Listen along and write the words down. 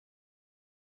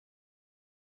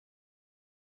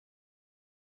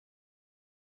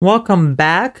Welcome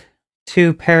back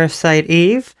to Parasite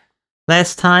Eve.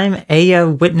 Last time, Aya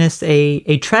witnessed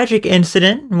a tragic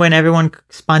incident when everyone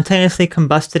spontaneously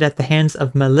combusted at the hands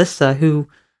of Melissa, who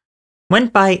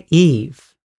went by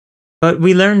Eve. But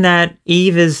we learned that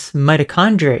Eve is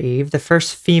Mitochondria Eve, the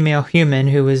first female human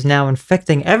who is now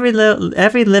infecting every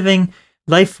living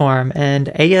life form,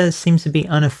 and Aya seems to be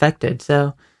unaffected.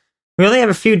 So we only have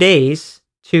a few days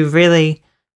to really,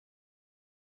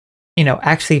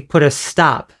 actually put a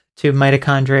stop to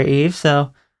Mitochondria Eve.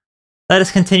 So let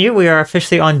us continue. We are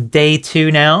officially on day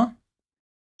 2 now.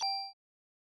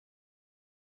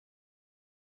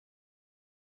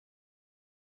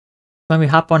 When we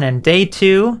hop on in day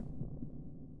 2,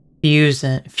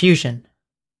 fusion.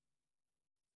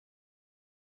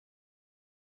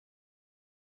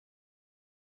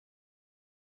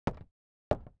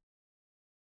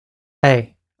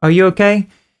 Hey, are you okay?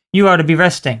 You ought to be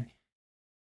resting.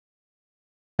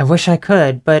 I wish I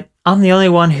could, but I'm the only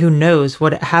one who knows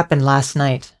what happened last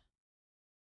night.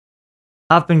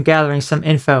 I've been gathering some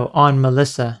info on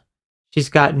Melissa. She's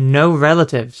got no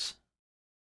relatives.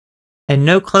 And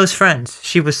no close friends.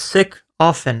 She was sick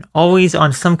often, always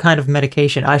on some kind of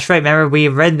medication. That's right, remember we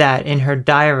read that in her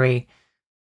diary.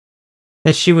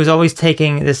 That she was always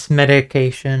taking this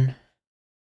medication.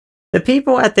 The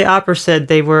people at the opera said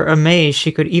they were amazed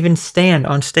she could even stand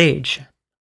on stage.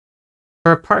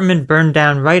 Her apartment burned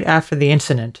down right after the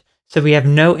incident, so we have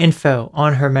no info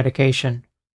on her medication.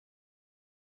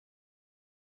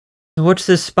 So what's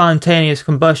this spontaneous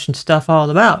combustion stuff all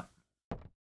about?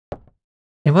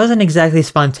 It wasn't exactly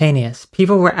spontaneous.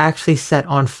 People were actually set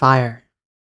on fire.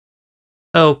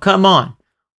 Oh, come on.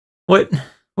 What?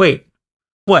 Wait.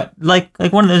 What? Like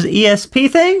one of those ESP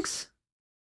things?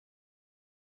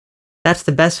 That's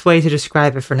the best way to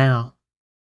describe it for now.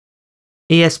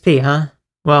 ESP, huh?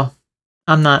 Well,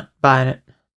 I'm not buying it.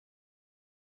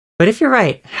 But if you're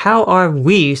right, how are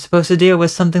we supposed to deal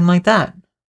with something like that?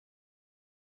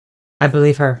 I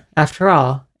believe her. After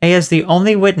all, Aya's the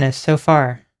only witness so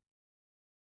far.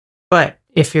 But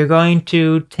if you're going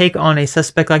to take on a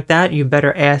suspect like that, you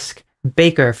better ask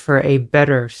Baker for a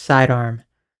better sidearm.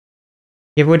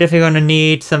 We're definitely going to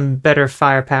need some better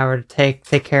firepower to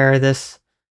take care of this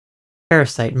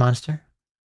parasite monster.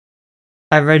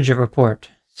 I read your report.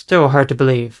 Still hard to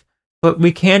believe. But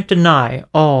we can't deny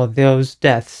all those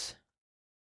deaths.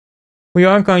 We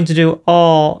aren't going to go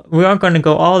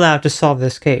all out to solve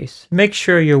this case. Make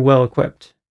sure you're well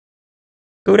equipped.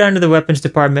 Go down to the weapons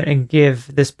department and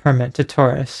give this permit to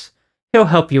Taurus. He'll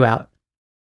help you out.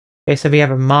 Okay, so we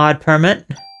have a mod permit.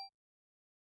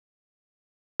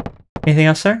 Anything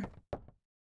else, sir?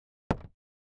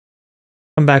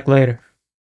 Come back later.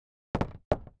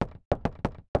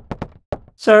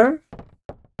 Sir?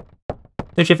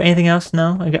 Don't you have anything else?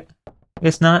 No? I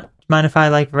guess not. Mind if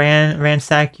I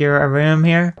ransack your room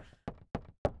here?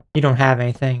 You don't have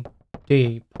anything, do you,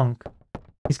 you punk?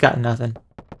 He's got nothing.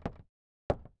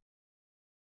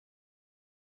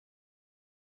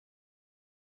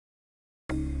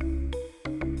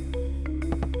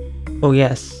 Oh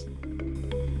yes.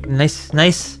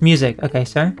 Nice music. Okay,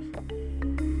 sir.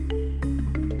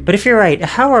 But if you're right,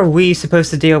 how are we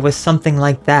supposed to deal with something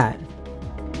like that?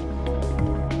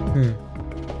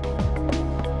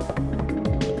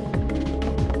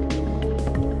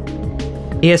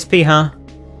 ESP, huh?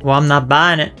 Well, I'm not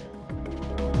buying it.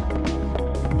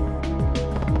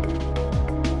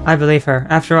 I believe her.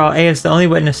 After all, Aya's the only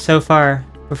witness so far.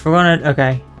 If we're gonna...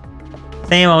 Okay.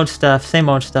 Same old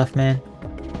stuff, man.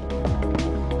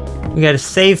 We got a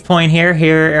save point here.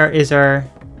 Here is our...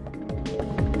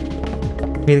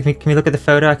 Can we look at the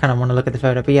photo? I kind of want to look at the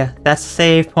photo. But yeah, that's a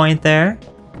save point there.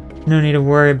 No need to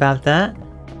worry about that.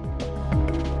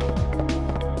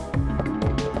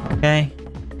 Okay.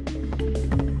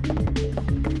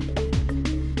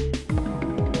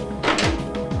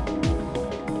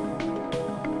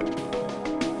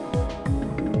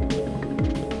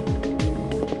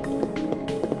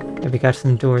 We got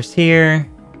some doors here.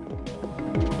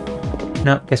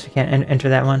 Nope, guess we can't enter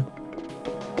that one.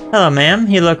 Hello, ma'am.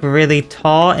 You look really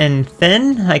tall and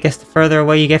thin. I guess the further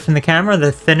away you get from the camera,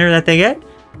 the thinner that they get.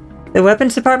 The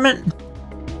weapons department?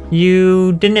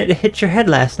 You didn't hit your head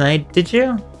last night, did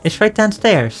you? It's right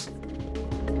downstairs.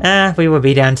 We will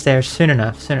be downstairs soon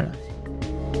enough, I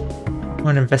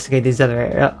want to investigate these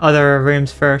other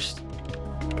rooms first.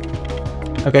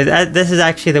 Okay, this is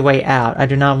actually the way out. I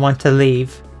do not want to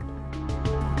leave.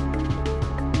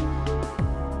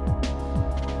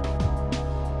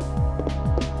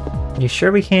 You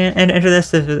sure we can't enter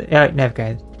this? Never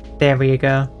good. There we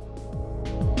go.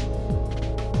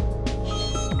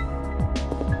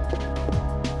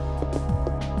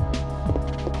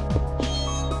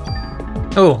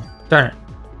 Oh, darn it.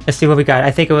 Let's see what we got.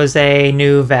 I think it was a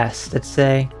new vest. Let's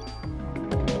say.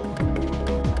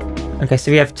 Okay, so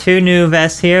we have 2 new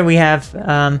vests here. We have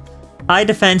high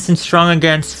defense and strong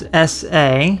against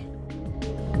SA.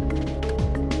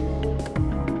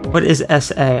 What is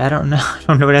SA? I don't know. I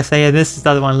don't know what SA is. This is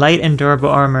the other one. Light and durable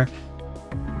armor.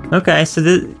 Okay, so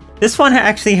this one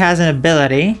actually has an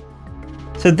ability.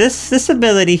 So this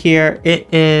ability here,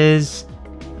 it is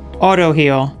auto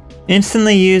heal.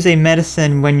 Instantly use a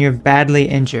medicine when you're badly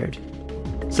injured.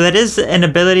 So that is an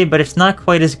ability, but it's not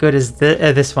quite as good as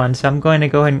this one. So I'm going to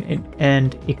go ahead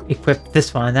and equip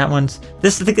this one. That one's I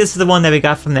think this is the one that we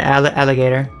got from the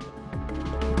alligator.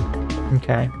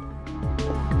 Okay.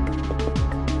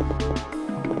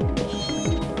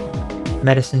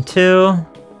 Medicine 2.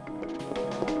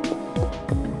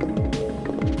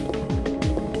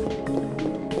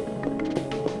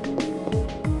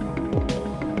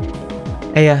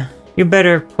 Hey, you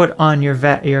better put on your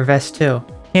vest too.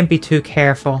 Can't be too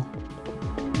careful.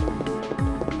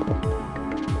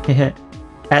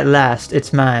 At last,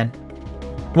 it's mine.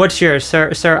 What's yours,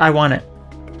 sir? Sir, I want it.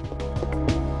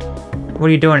 What are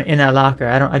you doing in that locker?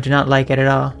 I do not like it at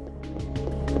all.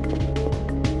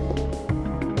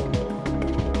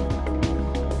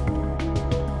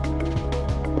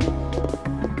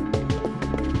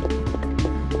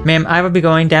 Ma'am, I will be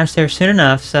going downstairs soon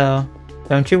enough, so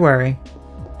don't you worry.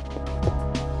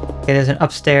 Okay, there's an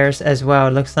upstairs as well,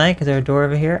 it looks like. Is there a door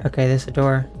over here? Okay, there's a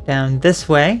door down this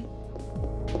way.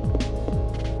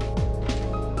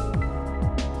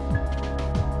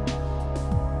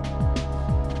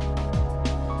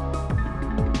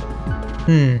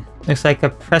 Looks like a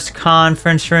press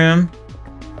conference room.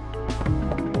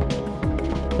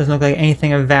 Doesn't look like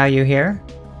anything of value here.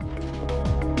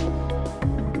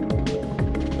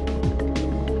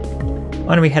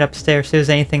 Why don't we head upstairs? See if there's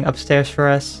anything upstairs for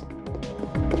us.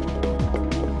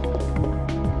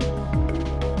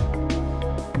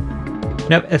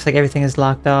 Nope, looks like everything is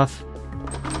locked off.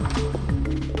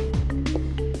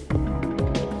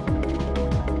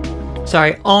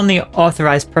 Sorry, only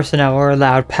authorized personnel are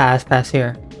allowed pass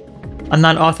here. I'm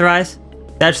not authorized?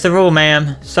 That's the rule,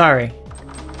 ma'am. Sorry.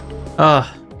 Ugh.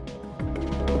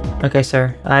 Okay,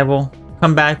 sir. I will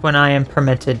come back when I am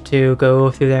permitted to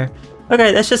go through there.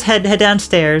 Okay, let's just head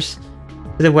downstairs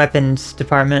to the weapons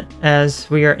department as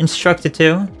we are instructed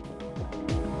to.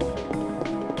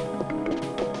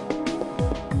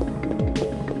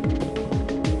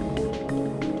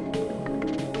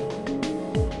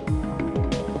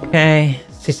 Okay,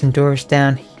 see some doors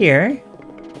down here.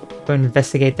 Go and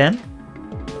investigate them.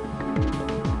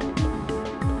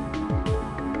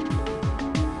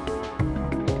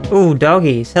 Ooh,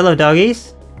 doggies. Hello,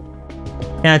 doggies.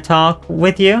 Can I talk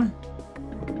with you?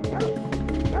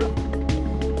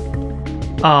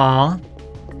 Aww.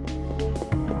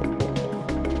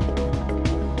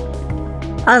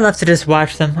 I love to just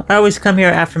watch them. I always come here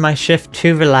after my shift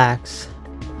to relax.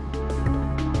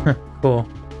 Cool.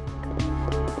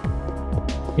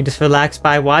 You just relax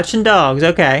by watching dogs.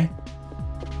 Okay.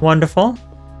 Wonderful.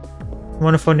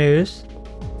 Wonderful news.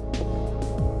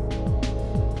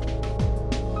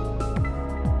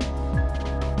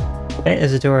 Okay,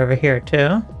 there's a door over here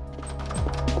too.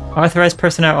 Authorized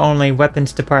personnel only,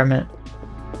 weapons department.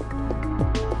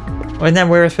 Wasn't that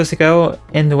where we're supposed to go?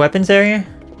 In the weapons area?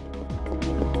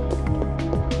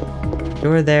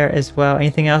 Door there as well.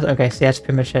 Anything else? Okay, so that's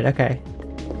pretty much it. Okay.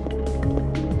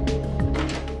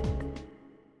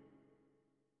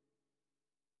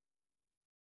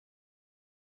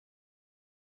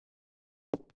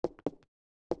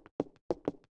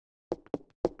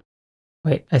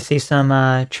 Wait, I see some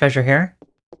treasure here.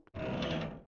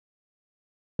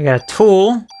 We got a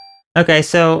tool. Okay,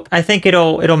 so I think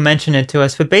it'll mention it to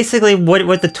us. But basically,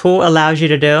 what the tool allows you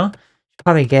to do,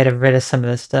 probably get rid of some of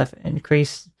this stuff.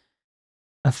 Increase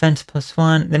offense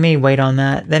 +1. Let me wait on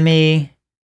that. Let me.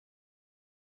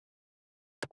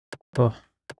 Oh.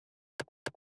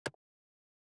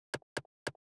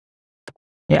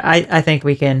 Yeah, I think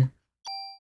we can.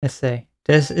 Let's see.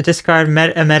 Discard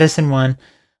a medicine 1.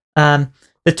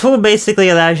 The tool basically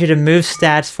allows you to move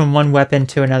stats from one weapon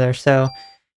to another. So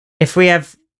if we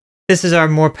have, this is our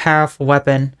more powerful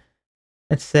weapon.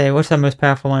 Let's say, what's our most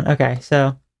powerful one? Okay,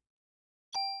 so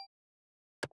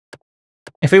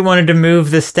if we wanted to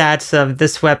move the stats of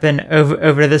this weapon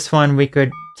over to this one, we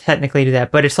could technically do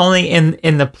that, but it's only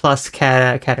in the plus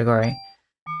category.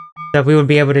 So we would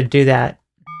be able to do that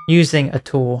using a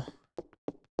tool.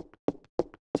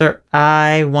 Sir,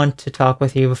 I want to talk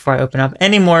with you before I open up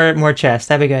any more chests.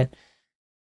 That'd be good.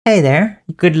 Hey there.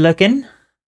 Good looking.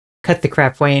 Cut the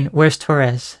crap, Wayne. Where's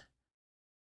Torres?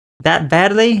 That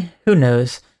badly? Who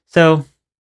knows? So,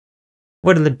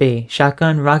 What'll it be?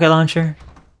 Shotgun? Rocket launcher?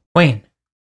 Wayne.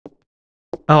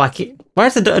 Oh, I keep... Why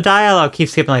does the dialogue keep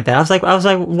skipping like that? I was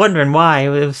like wondering why it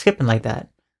was skipping like that.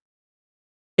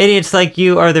 Idiots like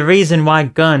you are the reason why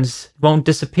guns won't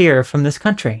disappear from this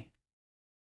country.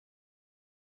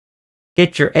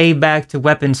 Get your A back to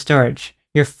weapons storage.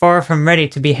 You're far from ready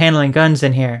to be handling guns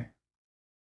in here.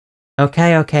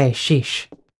 Okay, okay, sheesh.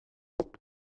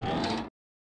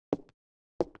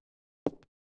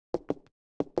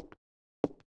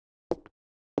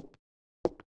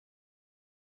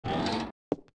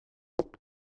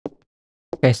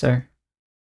 Okay, sir.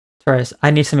 Torres,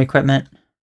 I need some equipment.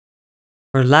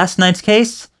 For last night's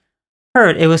case,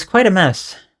 heard it was quite a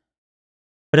mess.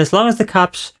 But as long as the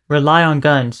cops rely on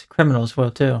guns, criminals will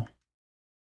too.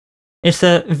 It's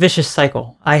a vicious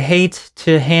cycle. I hate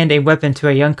to hand a weapon to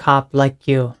a young cop like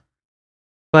you.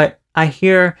 But I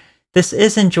hear this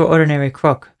isn't your ordinary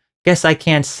crook. Guess I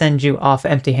can't send you off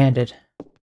empty-handed.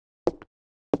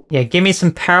 Yeah, give me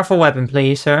some powerful weapon,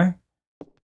 please, sir.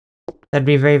 That'd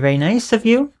be very, very nice of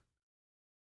you.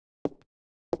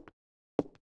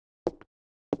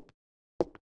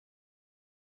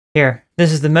 Here,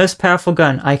 this is the most powerful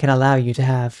gun I can allow you to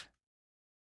have.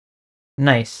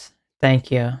 Nice.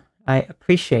 Thank you. I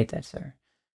appreciate that, sir.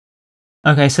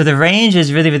 Okay, so the range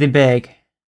is really, really big.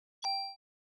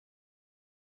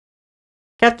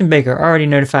 Captain Baker already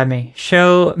notified me.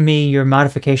 Show me your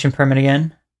modification permit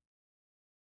again.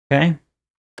 Okay.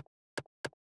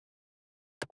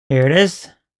 Here it is.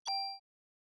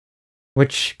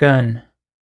 Which gun?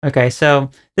 Okay, so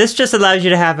this just allows you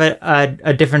to have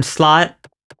a different slot.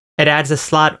 It adds a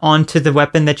slot onto the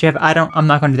weapon that you have. I'm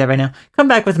not going to do that right now. Come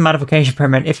back with a modification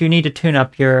permit if you need to tune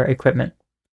up your equipment.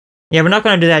 Yeah, we're not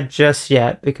going to do that just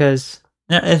yet because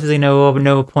there's really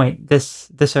no point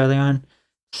this early on.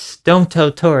 Don't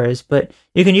tell Torres, but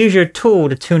you can use your tool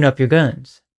to tune up your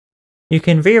guns. You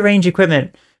can rearrange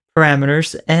equipment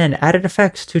parameters and added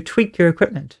effects to tweak your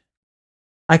equipment.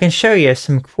 I can show you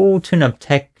some cool tune-up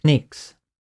techniques.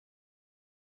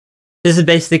 This is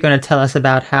basically going to tell us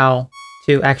about how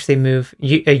to actually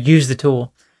use the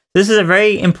tool. This is a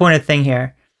very important thing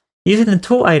here. Using the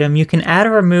tool item, you can add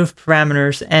or remove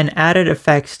parameters and added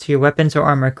effects to your weapons or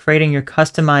armor, creating your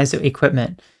customized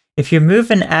equipment. If you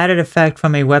remove an added effect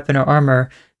from a weapon or armor,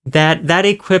 that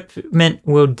equipment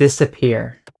will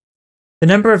disappear. The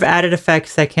number of added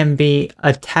effects that can be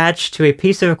attached to a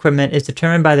piece of equipment is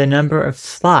determined by the number of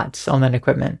slots on that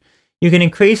equipment. You can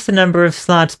increase the number of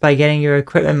slots by getting your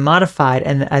equipment modified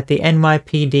at the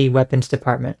NYPD weapons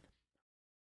department.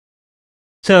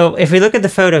 So if we look at the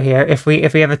photo here, if we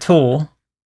have a tool,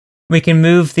 we can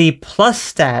move the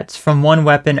plus stats from one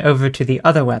weapon over to the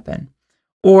other weapon.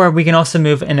 Or we can also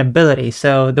move an ability.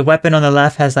 So the weapon on the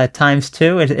left has like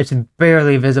 ×2. It's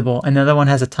barely visible. And the other one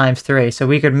has a ×3. So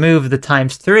we could move the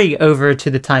 ×3 over to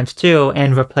the ×2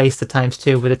 and replace the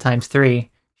 ×2 with a ×3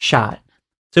 shot.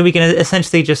 So we can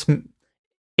essentially just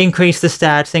increase the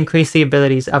stats, increase the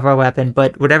abilities of our weapon.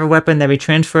 But whatever weapon that we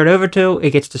transfer it over to,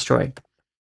 it gets destroyed.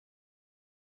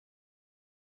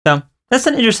 So that's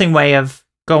an interesting way of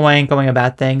going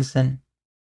about things. And,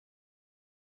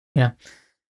 you know.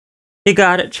 You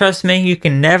got it, trust me, you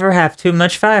can never have too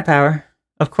much firepower.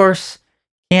 Of course,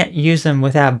 can't use them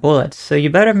without bullets, so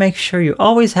you better make sure you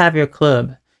always have your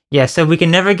club. Yeah, so we can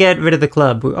never get rid of the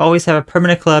club. We always have a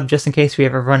permanent club just in case we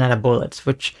ever run out of bullets,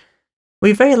 which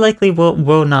we very likely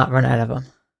will not run out of them.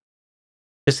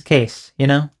 Just in case, you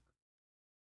know?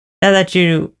 Now that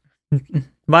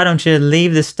why don't you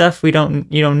leave the stuff you don't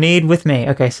need with me?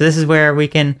 Okay, so this is where we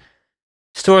can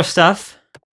store stuff.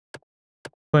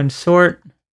 Go and sort.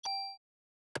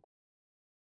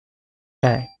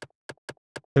 Okay,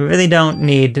 so we really don't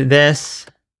need this.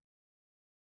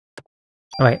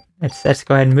 Oh, wait, let's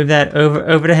go ahead and move that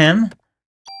over to him.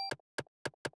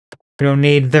 We don't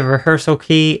need the rehearsal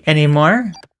key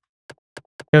anymore.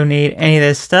 Don't need any of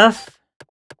this stuff.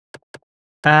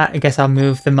 I guess I'll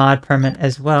move the mod permit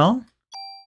as well.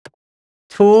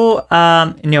 Tool,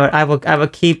 you know what? I will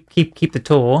keep the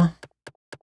tool.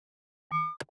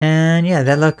 And yeah,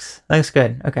 that looks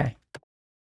good. Okay.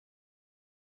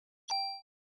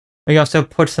 We also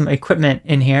put some equipment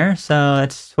in here, so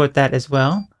let's sort that as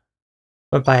well.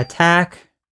 Sort by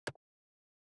attack.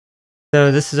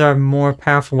 So this is our more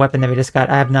powerful weapon that we just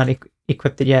got. I have not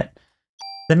equipped it yet.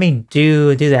 Let me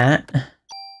do that.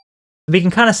 We can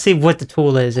kind of see what the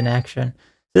tool is in action.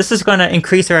 This is going to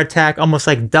increase our attack, almost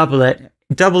like double it.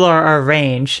 Double our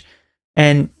range,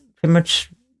 and pretty much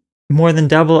more than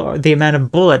double the amount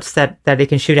of bullets that it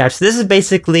can shoot out. So this is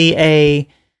basically a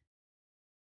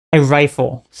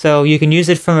rifle, so you can use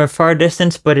it from a far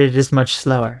distance, but it is much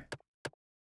slower.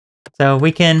 So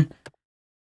we can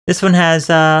This one has,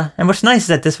 and what's nice is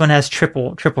that this one has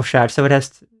triple shot, so it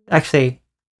has, actually,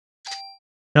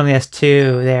 it only has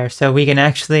 2 there, so we can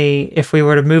actually, if we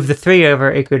were to move the 3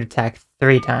 over, it could attack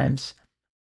 3 times.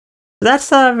 So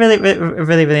that's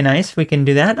really nice. We can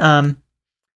do that.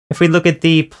 If we look at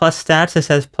the plus stats, it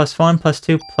says +1,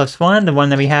 +2, +1. The one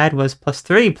that we had was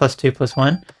 +3, +2,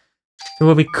 +1. So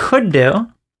what we could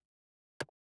do,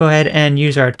 go ahead and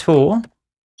use our tool.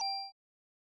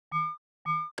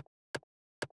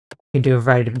 We can do a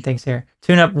variety of different things here.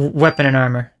 Tune up weapon and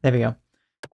armor. There we go.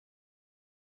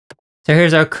 So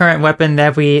here's our current weapon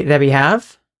that we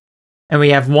have. And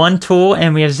we have 1 tool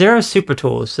and we have 0 super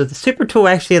tools. So the super tool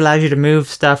actually allows you to move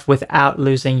stuff without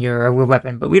losing your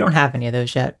weapon, but we don't have any of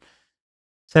those yet.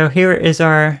 So here is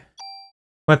our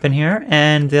weapon here,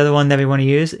 and the other one that we want to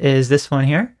use is this one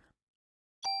here.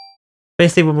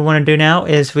 Basically what we want to do now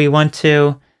is we want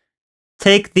to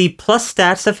take the plus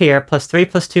stats of here, +3,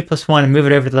 +2, +1, and move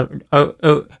it over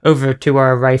to over to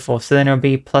our rifle. So then it'll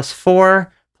be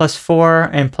 +4, +4,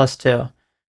 and +2.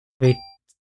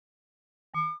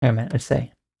 Wait a minute, let's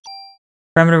see.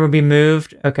 Parameter will be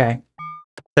moved. Okay.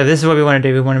 So this is what we want to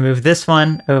do. We want to move this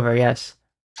one over, yes.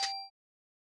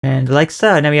 And like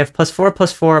so, now we have +4,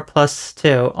 +4,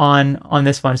 +2 on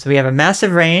this one. So we have a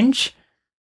massive range,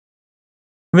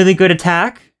 really good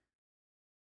attack,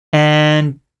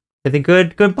 and really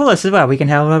good bullets as well. We can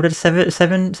have up to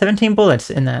 17 bullets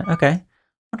in that. Okay,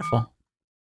 wonderful.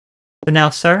 So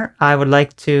now, sir, I would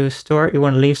like to store. You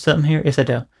want to leave something here? Yes, I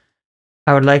do.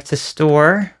 I would like to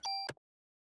store.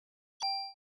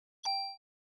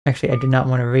 Actually, I do not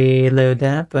want to reload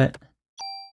that, but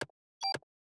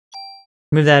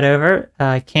move that over.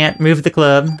 I can't move the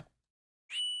club,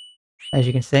 as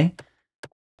you can see.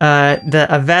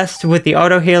 A vest with the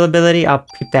auto heal ability, I'll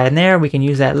keep that in there. We can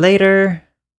use that later.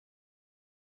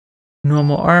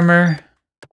 Normal armor.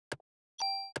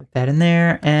 Put that in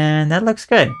there, and that looks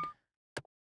good.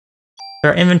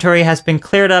 Our inventory has been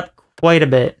cleared up quite a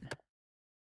bit.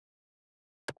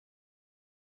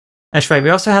 That's right, we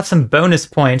also have some bonus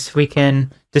points we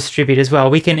can distribute as well.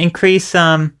 We can increase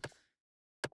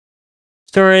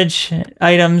storage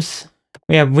items.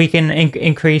 We can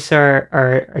increase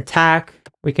our attack.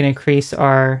 We can increase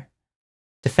our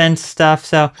defense stuff.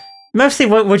 So mostly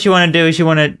what you want to do is you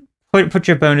want to put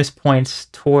your bonus points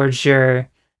towards your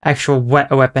actual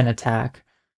weapon attack.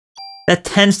 That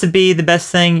tends to be the best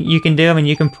thing you can do. I mean,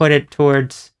 you can put it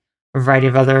towards a variety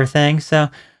of other things. So,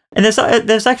 and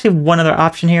there's actually one other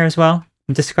option here as well.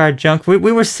 Discard junk. We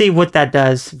will see what that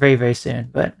does very, very soon.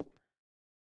 But do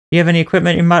you have any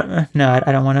equipment? No,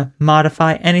 I don't want to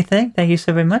modify anything. Thank you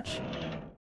so very much.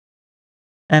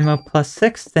 Ammo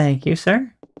 +6. Thank you,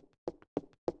 sir.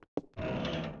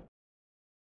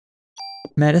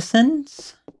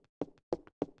 Medicines.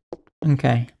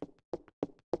 Okay.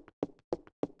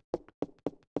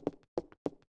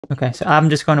 Okay, so I'm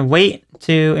just going to wait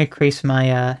to increase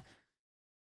my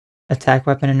attack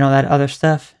weapon and all that other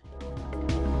stuff.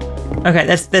 Okay,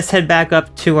 let's head back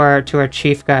up to our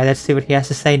chief guy. Let's see what he has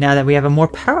to say now that we have a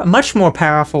much more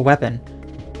powerful weapon.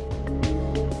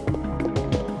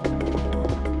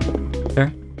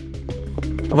 Sir?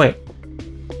 Oh, wait.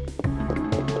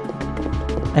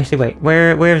 Actually, wait.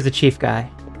 Where is the chief guy?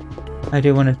 I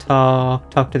do want to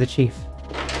talk to the chief.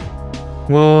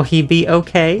 Will he be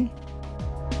okay?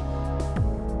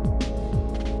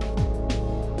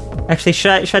 Actually,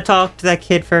 should I talk to that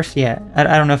kid first? Yeah, I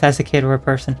don't know if that's a kid or a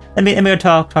person. Let me go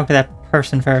talk to that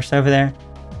person first over there.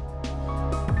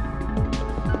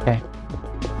 Okay.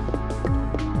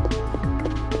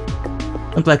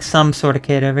 Look like some sort of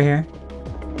kid over here.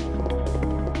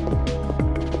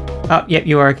 Oh, yep,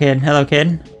 you are a kid. Hello,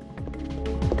 kid.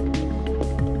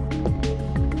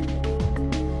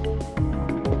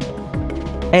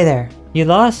 Hey there. You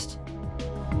lost?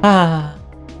 Ah.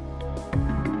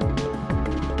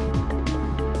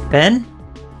 Ben?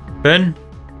 Ben?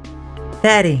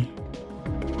 Daddy.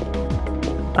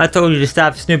 I told you to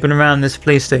stop snooping around this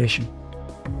police station.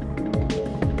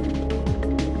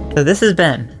 So this is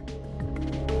Ben.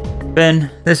 Ben,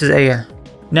 this is Aya.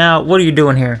 Now, what are you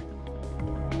doing here?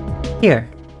 Here.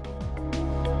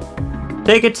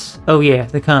 Tickets? Oh yeah,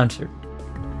 the concert.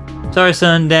 Sorry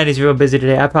son, Daddy's real busy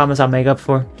today. I promise I'll make up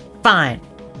for it. Fine.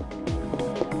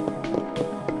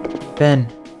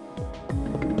 Ben.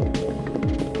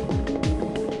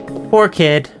 Poor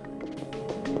kid.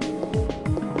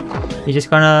 You're just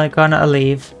gonna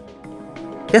leave.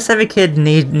 Guess every kid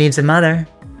needs a mother.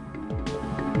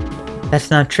 That's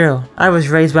not true. I was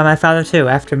raised by my father too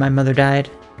after my mother died.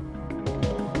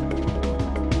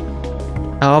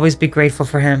 I'll always be grateful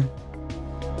for him.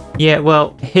 Yeah,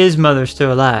 well, his mother's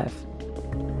still alive.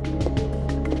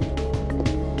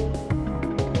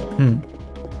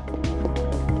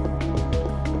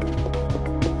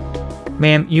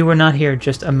 Ma'am, you were not here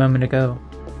just a moment ago.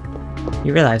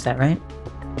 You realize that, right?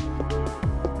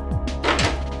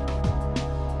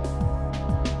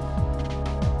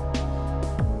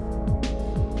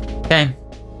 Okay.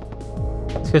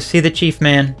 Let's go see the chief,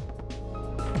 man.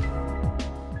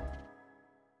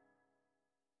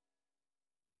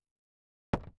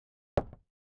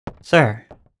 Sir.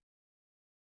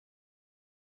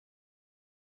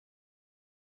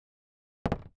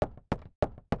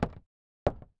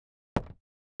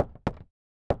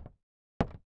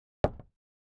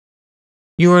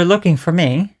 You are looking for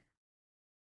me?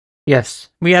 Yes,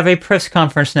 we have a press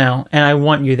conference now, and I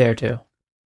want you there too.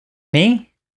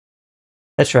 Me?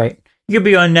 That's right. You'll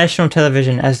be on national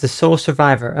television as the sole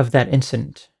survivor of that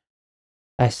incident.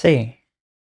 I see.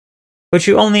 But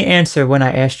you only answer when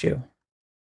I asked you.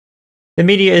 The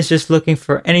media is just looking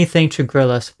for anything to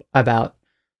grill us about.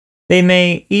 They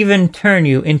may even turn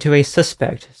you into a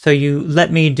suspect, so you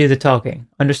let me do the talking.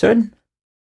 Understood?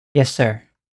 Yes, sir.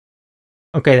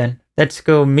 Okay then, let's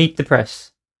go meet the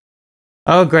press.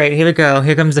 Oh great, here we go.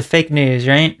 Here comes the fake news,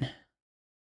 right?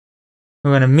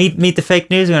 We're gonna meet the fake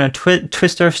news, we're gonna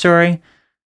twist our story.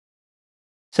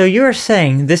 So you're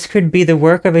saying this could be the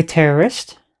work of a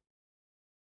terrorist?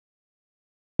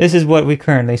 This is what we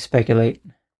currently speculate.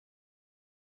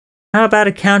 How about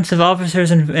accounts of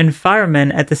officers and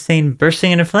firemen at the scene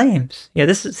bursting into flames? Yeah,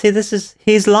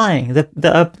 he's lying.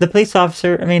 The police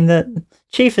officer, I mean, the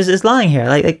chief is lying here.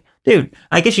 Like, dude,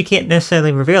 I guess you can't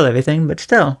necessarily reveal everything, but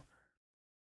still.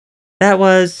 That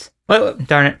was, wait,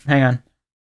 darn it, hang on.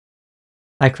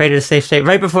 I created a safe state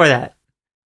right before that.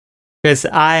 Because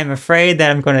I am afraid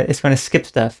that it's gonna skip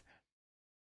stuff.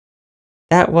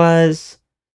 That was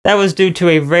due to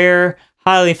a rare,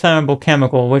 highly flammable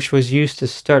chemical which was used to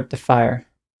start the fire.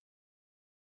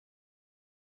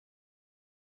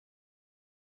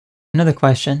 Another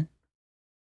question.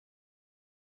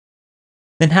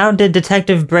 Then how did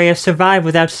Detective Brea survive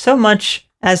without so much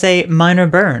as a minor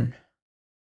burn?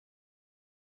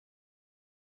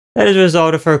 That is a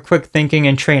result of her quick thinking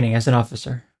and training as an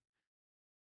officer.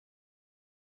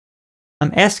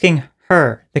 I'm asking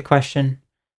her the question.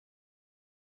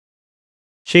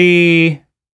 I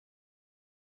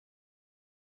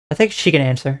think she can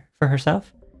answer for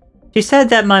herself. She said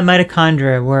that my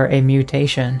mitochondria were a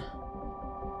mutation.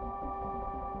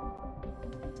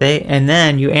 See? And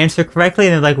then you answer correctly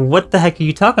and they're like, what the heck are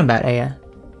you talking about, Aya?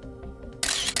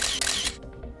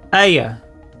 Aya,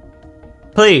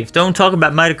 please don't talk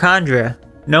about mitochondria.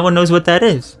 No one knows what that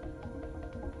is.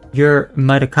 Your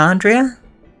mitochondria?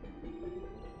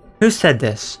 Who said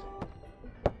this?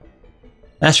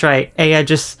 That's right, Aya,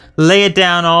 just lay it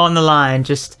down all on the line.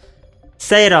 Just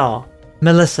say it all.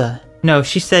 Melissa. No,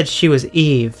 she said she was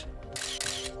Eve.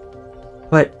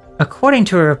 But according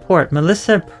to a report,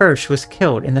 Melissa Perch was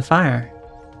killed in the fire.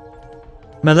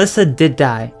 Melissa did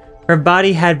die. Her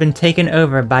body had been taken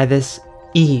over by this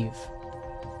Eve.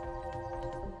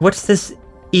 What's this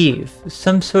Eve?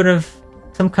 Some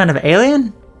kind of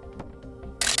alien?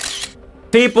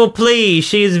 People, please!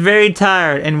 She is very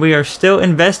tired and we are still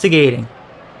investigating.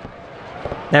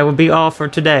 That will be all for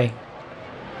today.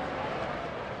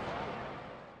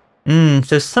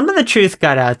 So some of the truth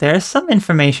got out there, some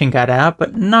information got out,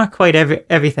 but not quite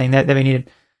everything that we needed.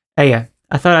 Hey, yeah,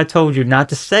 I thought I told you not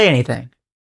to say anything.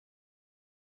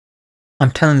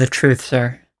 I'm telling the truth,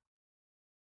 sir.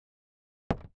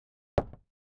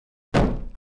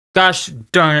 Gosh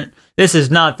darn it, this is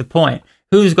not the point.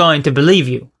 Who's going to believe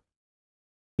you?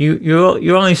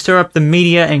 You only stir up the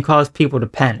media and cause people to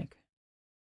panic.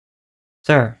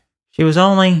 Sir, she was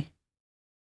only...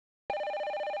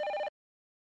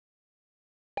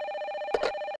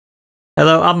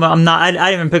 Hello, I'm not, I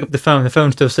didn't even pick up the phone. The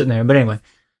phone's still sitting there, but anyway.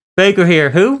 Baker here,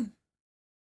 who?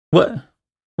 What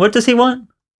does he want?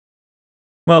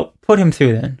 Well, put him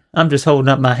through then. I'm just holding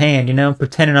up my hand, you know,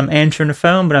 pretending I'm answering the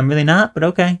phone, but I'm really not, but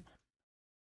okay.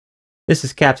 This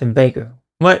is Captain Baker.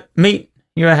 What? Me?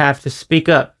 You have to speak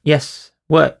up. Yes.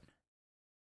 What?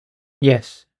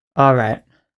 Yes. Alright.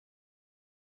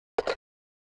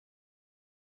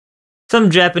 Some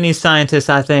Japanese scientist,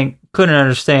 I think, couldn't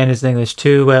understand his English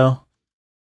too well.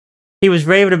 He was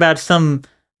raving about some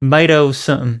mito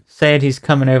something, said he's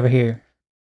coming over here.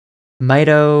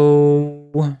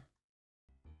 Mito...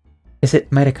 Is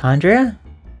it mitochondria?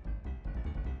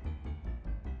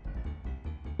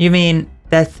 You mean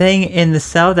that thing in the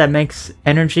cell that makes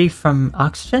energy from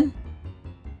oxygen?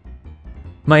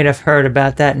 Might have heard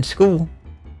about that in school.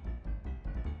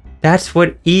 That's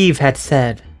what Eve had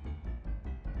said.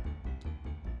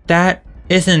 That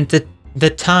isn't the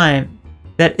time.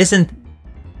 That isn't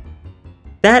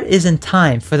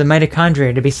time for the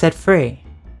mitochondria to be set free.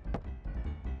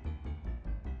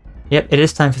 Yep, it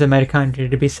is time for the mitochondria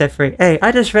to be set free. Hey,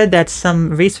 I just read that some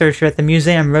researcher at the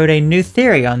museum wrote a new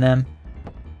theory on them.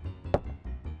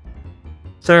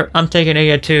 Sir, I'm taking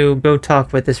you to go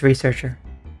talk with this researcher.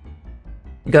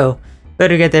 Go.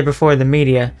 Better get there before the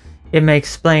media. It may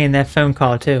explain that phone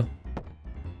call, too.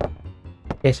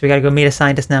 Okay, so we gotta go meet a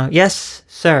scientist now. Yes,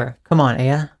 sir. Come on,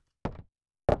 Aya.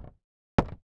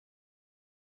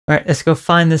 Alright, let's go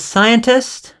find the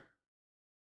scientist.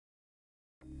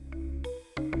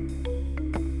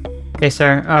 Okay,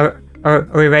 sir. Are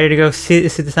we ready to go see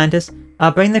the scientist?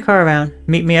 I'll bring the car around.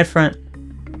 Meet me at front.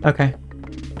 Okay.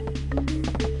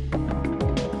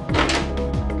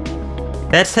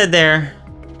 Let's head there.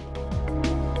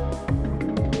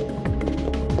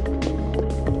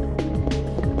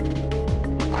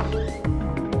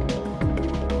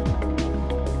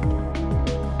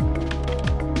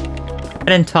 I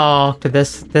didn't talk to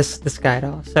this guy at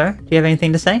all. Sir, do you have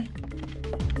anything to say?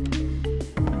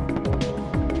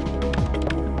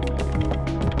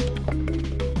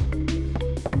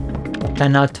 Can I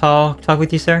not talk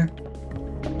with you, sir?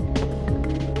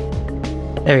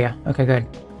 There we go. Okay, good.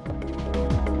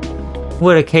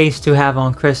 What a case to have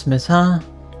on Christmas, huh?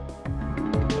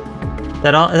 Is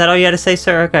that all you had to say,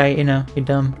 sir? Okay, you know, you're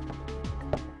dumb.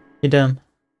 You're dumb.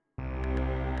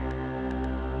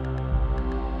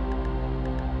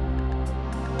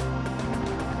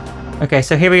 Okay,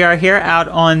 so here we are out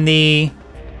on the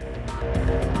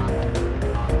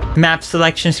map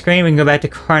selection screen. We can go back to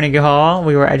Carnegie Hall.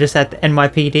 We were just at the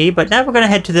NYPD, but now we're gonna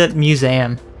head to the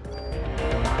museum.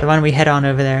 So why don't we head on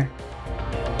over there?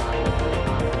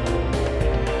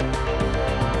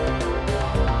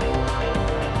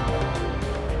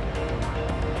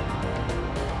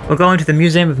 We're going to the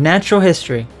Museum of Natural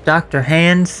History. Dr.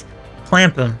 Hans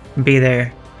Klamp will be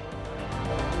there.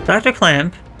 Dr.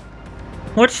 Klamp?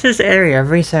 What's his area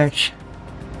of research?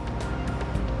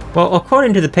 Well,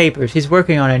 according to the papers, he's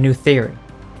working on a new theory.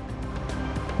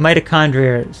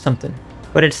 Mitochondria or something.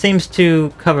 But it seems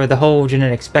to cover the whole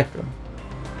genetic spectrum.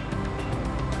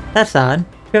 That's odd.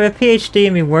 You have a PhD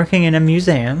and be working in a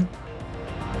museum?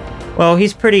 Well,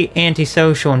 he's pretty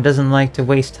antisocial and doesn't like to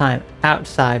waste time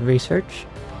outside research.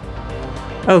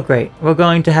 Oh great, we're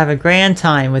going to have a grand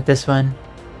time with this one.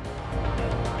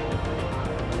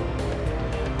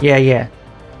 Yeah.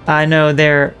 I know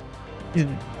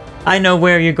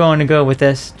where you're going to go with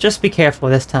this. Just be careful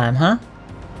this time, huh?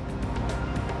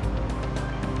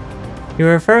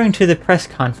 You're referring to the press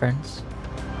conference.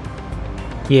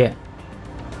 Yeah.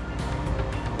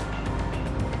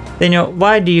 Daniel,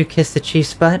 why do you kiss the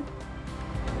chief's butt?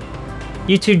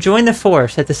 You two joined the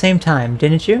force at the same time,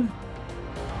 didn't you?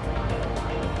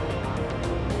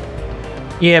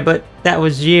 Yeah, but that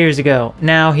was years ago.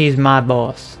 Now he's my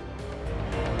boss.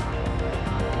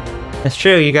 That's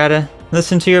true, you gotta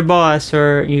listen to your boss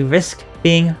or you risk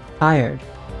being fired.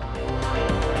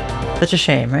 Such a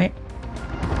shame, right?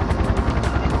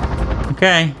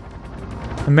 Okay.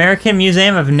 American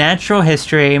Museum of Natural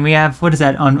History, and we have, what is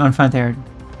that on front there?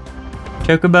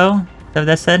 Chocobo? Is that what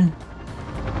that said?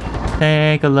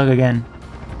 Take a look again.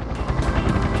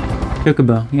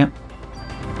 Chocobo, yep.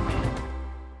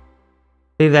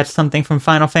 I believe that's something from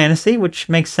Final Fantasy, which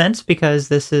makes sense because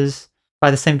this is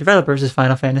by the same developers as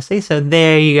Final Fantasy, so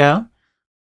there you go.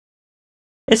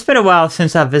 It's been a while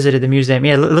since I've visited the museum.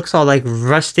 Yeah, it looks all like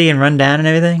rusty and run down and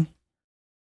everything.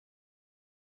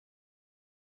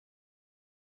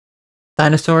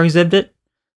 Dinosaur exhibit.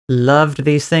 Loved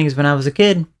these things when I was a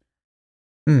kid.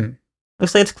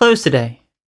 Looks like it's closed today.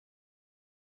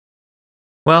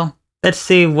 Well, let's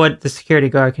see what the security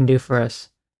guard can do for us.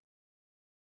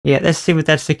 Yeah, let's see what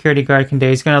that security guard can do.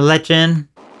 He's gonna let you in.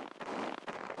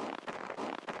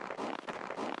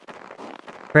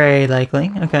 Very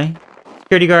likely. Okay.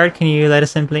 Security guard, can you let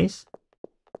us in, please?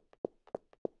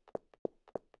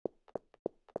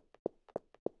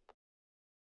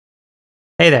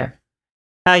 Hey there.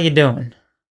 How you doing?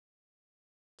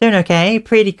 Doing okay.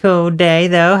 Pretty cool day,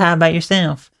 though. How about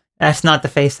yourself? That's not the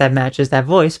face that matches that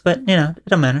voice, but, you know, it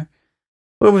don't matter.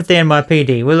 We're with the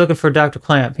NYPD. We're looking for Dr.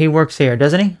 Klamp. He works here,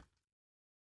 doesn't he?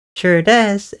 Sure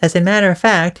does. As a matter of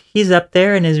fact, he's up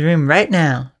there in his room right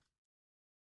now.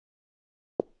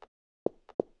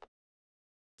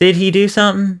 Did he do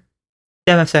something?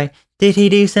 I'm sorry. Did he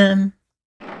do something?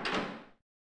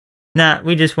 Nah,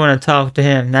 we just want to talk to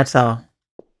him, that's all.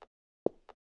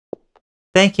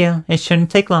 Thank you. It shouldn't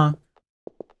take long.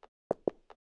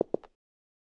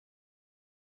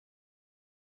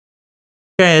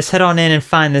 Okay, let's head on in and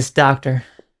find this doctor.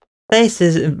 Place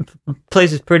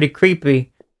is pretty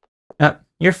creepy.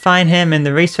 You'll find him in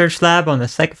the research lab on the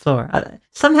second floor.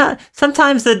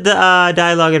 Sometimes the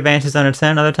dialogue advances on its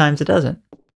own, other times it doesn't.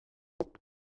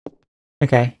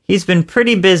 Okay, he's been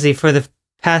pretty busy for the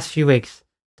past few weeks.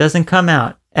 Doesn't come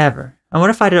out, ever. I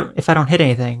wonder if I don't hit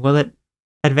anything, will it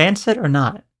advance it or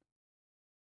not?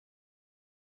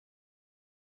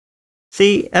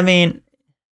 See, I mean,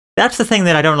 that's the thing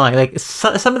that I don't like. Like,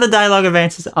 some of the dialogue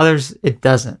advances, others it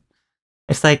doesn't.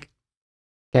 It's like,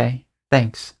 okay,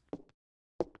 thanks.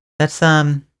 That's,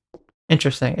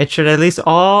 interesting. It should at least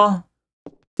all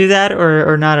do that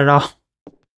or not at all.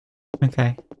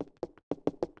 Okay.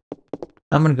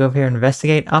 I'm gonna go over here and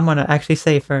investigate. I'm gonna actually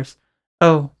say first.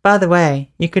 Oh, by the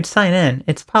way, you could sign in.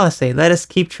 It's policy. Let us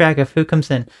keep track of who comes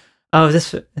in. Oh,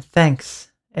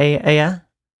 thanks. Yeah?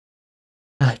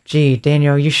 Gee,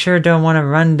 Daniel, you sure don't want to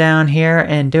run down here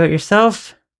and do it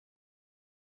yourself?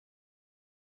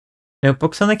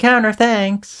 Notebooks on the counter,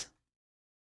 thanks.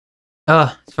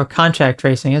 Oh, it's for contact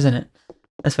tracing, isn't it?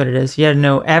 That's what it is. You had to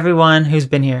know everyone who's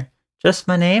been here. Just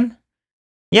my name?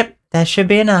 Yep, that should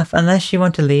be enough, unless you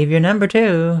want to leave your number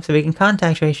too, so we can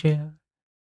contact trace you.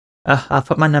 I'll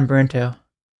put my number in too.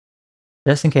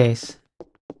 Just in case.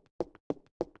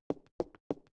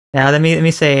 Now let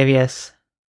me save, yes.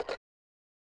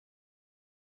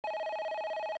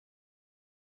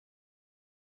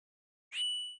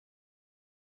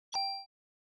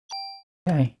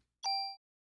 Okay.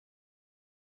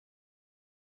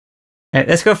 Alright,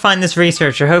 let's go find this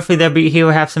researcher. Hopefully he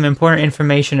will have some important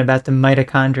information about the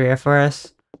mitochondria for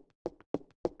us.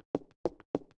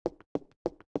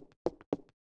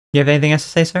 You have anything else to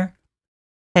say, sir?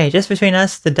 Hey, just between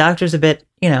us, the doctor's a bit,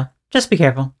 just be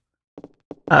careful.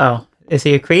 Uh-oh. Is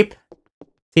he a creep?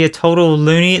 Is he a total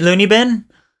loony bin?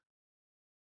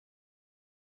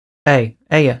 Hey,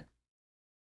 ya.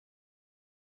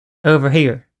 Over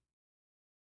here.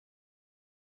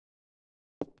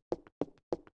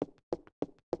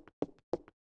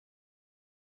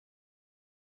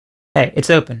 Hey, it's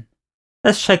open.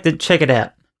 Let's check it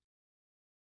out.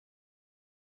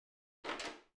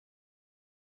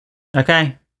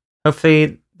 Okay.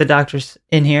 Hopefully the doctor's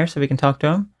in here so we can talk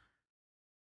to him.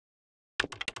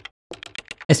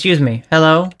 Excuse me.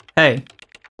 Hello? Hey.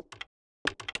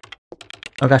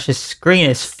 Oh gosh, his screen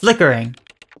is flickering.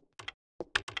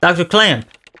 Dr. Klamp.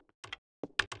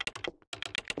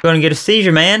 Going to get a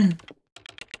seizure, man.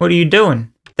 What are you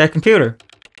doing? That computer.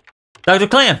 Dr.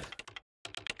 Klamp.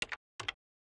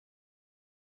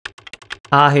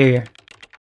 I hear you.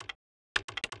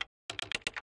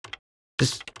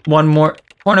 Just one more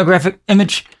pornographic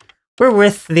image. We're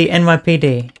with the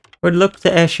NYPD. We'd look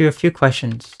to ask you a few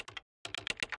questions.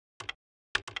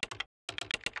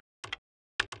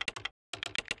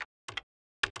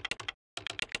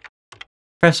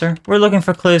 Professor, we're looking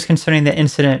for clues concerning the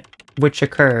incident which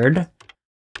occurred.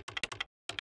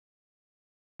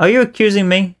 Are you accusing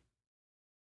me?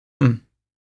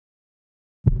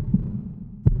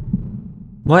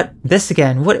 What? This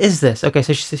again? What is this? Okay,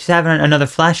 so she's having another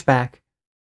flashback.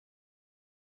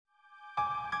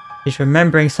 She's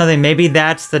remembering something. Maybe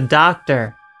that's the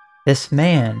doctor. This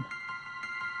man.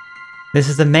 This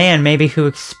is the man, maybe, who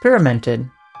experimented.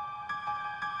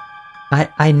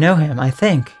 I know him, I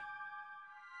think.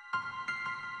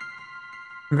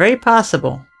 Very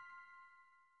possible.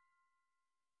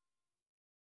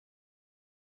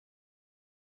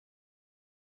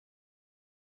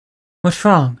 What's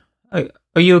wrong?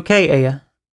 Are you okay, Aya?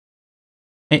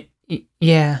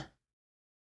 Yeah.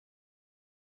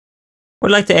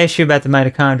 Would like to ask you about the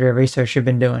mitochondria research you've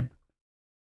been doing.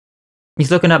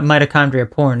 He's looking up mitochondria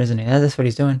porn, isn't he? That's what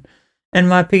he's doing.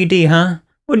 NYPD, huh?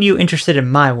 What are you interested in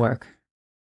my work?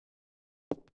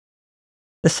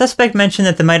 The suspect mentioned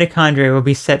that the mitochondria will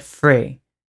be set free.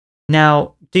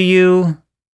 Now, that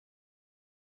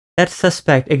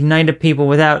suspect ignited people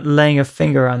without laying a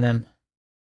finger on them.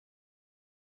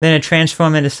 Then it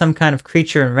transformed into some kind of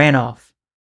creature and ran off.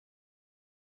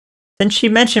 Since she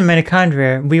mentioned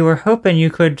mitochondria, we were hoping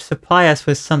you could supply us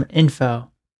with some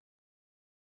info.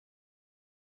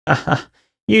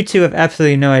 You two have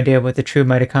absolutely no idea what the true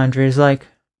mitochondria is like.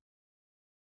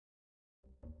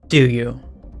 Do you?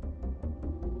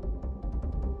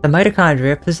 The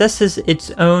mitochondria possesses its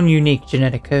own unique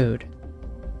genetic code.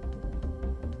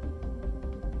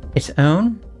 Its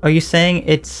own? Are you saying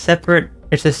it's separate?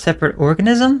 It's a separate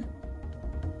organism?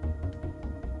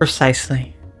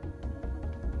 Precisely.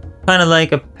 Kind of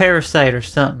like a parasite or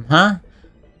something, huh?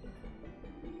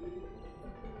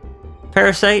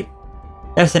 Parasite?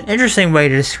 That's an interesting way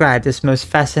to describe this most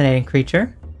fascinating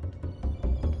creature.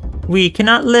 We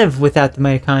cannot live without the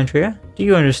mitochondria. Do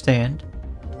you understand?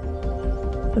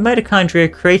 The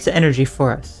mitochondria creates energy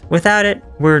for us. Without it,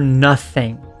 we're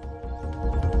nothing.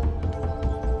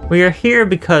 We are here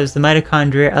because the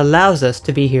mitochondria allows us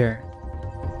to be here.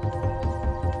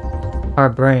 our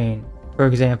brain, for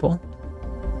example.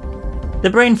 The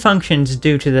brain functions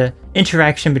due to the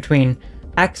interaction between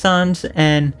axons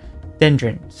and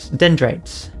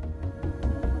dendrites.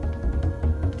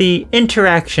 The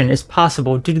interaction is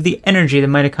possible due to the energy the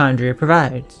mitochondria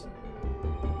provides.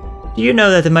 Do you know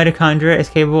that the mitochondria is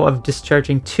capable of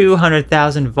discharging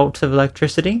 200,000 volts of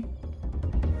electricity?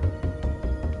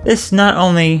 This not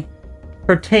only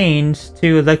pertains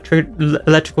to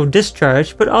electrical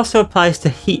discharge, but also applies to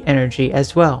heat energy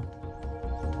as well.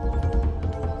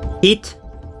 Heat?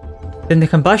 Then the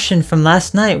combustion from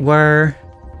last night were...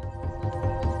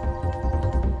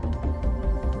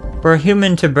 For a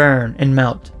human to burn and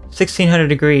melt, 1600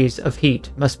 degrees of heat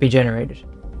must be generated.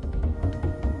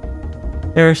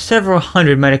 There are several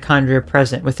hundred mitochondria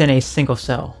present within a single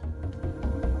cell.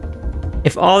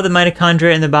 If all the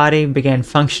mitochondria in the body began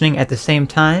functioning at the same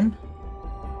time,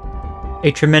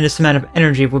 a tremendous amount of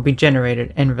energy would be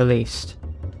generated and released.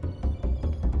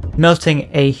 Melting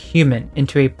a human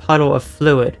into a puddle of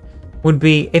fluid would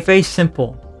be a very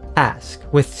simple task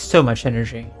with so much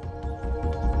energy.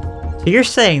 So you're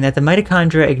saying that the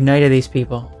mitochondria ignited these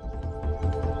people?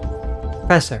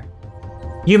 Professor,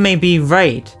 you may be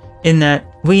right in that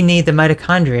we need the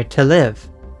mitochondria to live.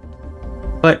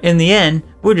 But in the end,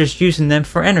 we're just using them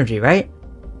for energy, right?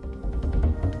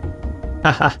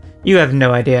 Haha, you have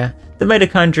no idea. The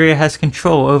mitochondria has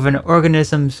control over an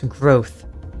organism's growth.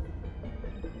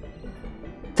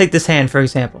 Take this hand, for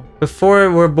example.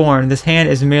 Before we're born, this hand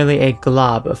is merely a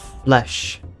glob of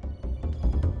flesh.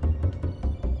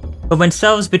 But when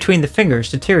cells between the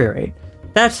fingers deteriorate,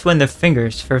 that's when the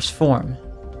fingers first form.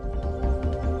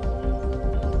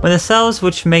 When the cells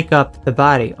which make up the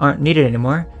body aren't needed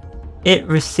anymore, it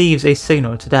receives a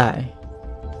signal to die.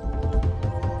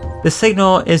 The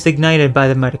signal is ignited by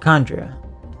the mitochondria.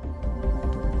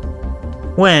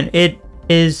 When it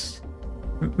is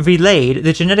relayed,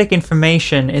 the genetic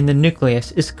information in the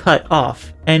nucleus is cut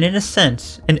off and in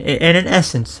essence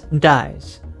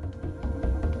dies.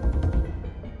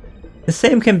 The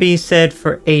same can be said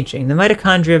for aging. The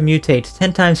mitochondria mutates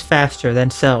 10 times faster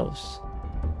than cells.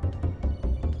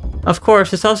 Of course,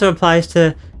 this also applies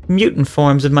to mutant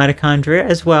forms of mitochondria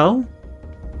as well.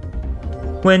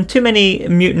 When too many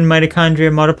mutant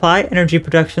mitochondria multiply, energy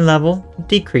production level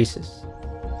decreases.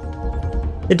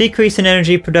 The decrease in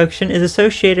energy production is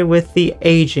associated with the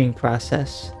aging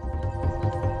process.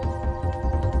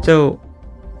 So,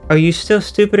 are you still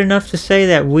stupid enough to say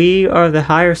that we are the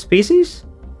higher species?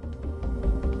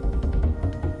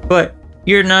 But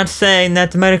you're not saying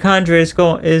that the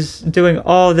mitochondria is doing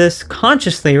all this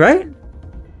consciously, right?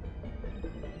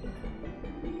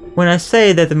 When I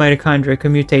say that the mitochondria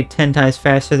can mutate 10 times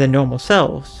faster than normal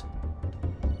cells,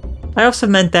 I also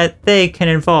meant that they can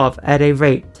evolve at a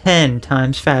rate 10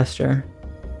 times faster.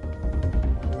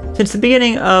 Since the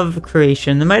beginning of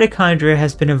creation, the mitochondria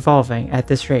has been evolving at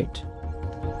this rate.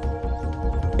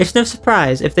 It's no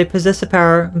surprise if they possess a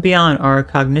power beyond our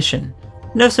cognition.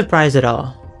 No surprise at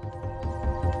all.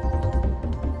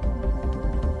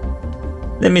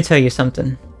 Let me tell you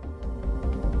something.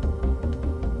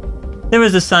 There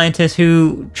was a scientist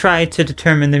who tried to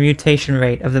determine the mutation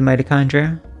rate of the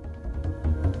mitochondria.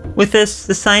 With this,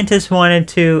 the scientist wanted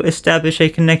to establish a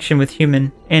connection with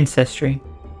human ancestry.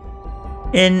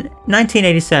 In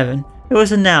 1987, it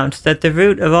was announced that the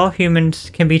root of all humans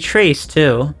can be traced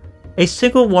to a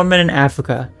single woman in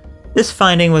Africa. This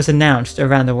finding was announced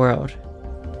around the world.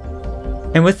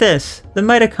 And with this, the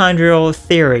mitochondrial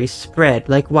theory spread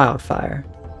like wildfire.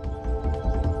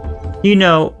 You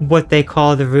know what they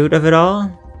call the root of it all?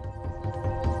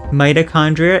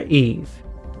 Mitochondria Eve.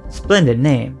 Splendid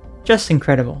name. Just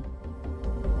incredible.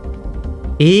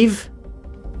 Eve?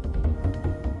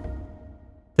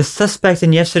 The suspect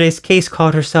in yesterday's case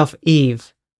called herself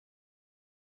Eve.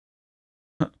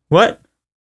 What?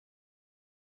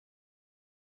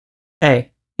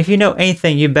 Hey, if you know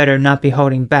anything, you better not be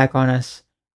holding back on us.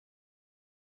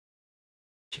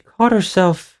 She called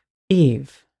herself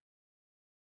Eve.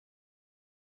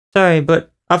 Sorry,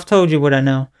 but I've told you what I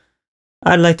know.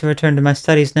 I'd like to return to my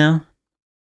studies now.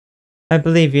 I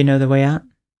believe you know the way out.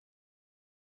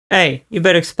 Hey, you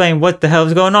better explain what the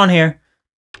hell's going on here.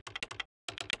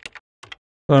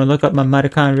 I'm gonna look up my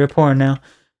mitochondria porn now.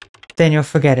 Daniel,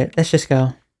 forget it. Let's just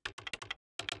go.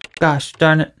 Gosh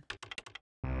darn it.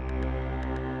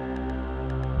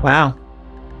 Wow.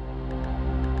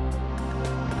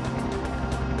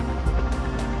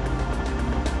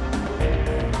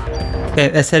 Okay,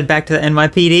 let's head back to the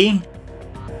NYPD.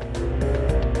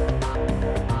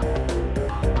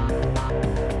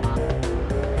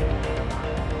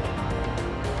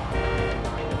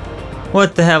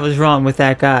 What the hell is wrong with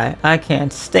that guy? I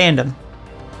can't stand him.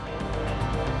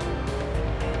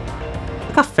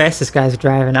 how fast this guy's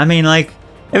driving. I mean, like,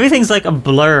 everything's like a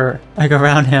blur, like,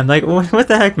 around him. Like, what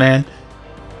the heck, man?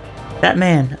 That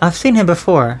man, I've seen him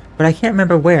before, but I can't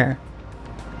remember where.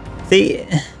 See,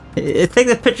 I think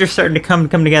the picture's starting to come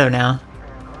together now.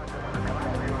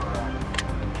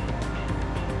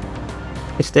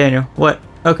 It's Daniel. What?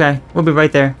 Okay, we'll be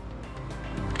right there.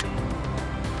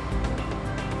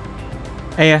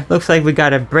 Hey, yeah, looks like we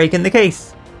got a break in the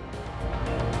case.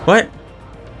 What?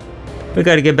 We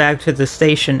gotta get back to the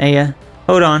station, Aya.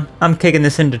 Hold on, I'm kicking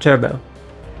this into turbo.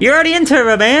 You're already in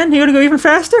turbo, man! You wanna go even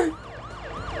faster?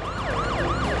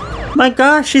 My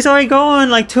gosh, she's already going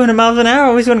like 200 miles an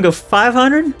hour. He's gonna go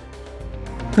 500?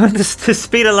 Going the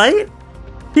speed of light?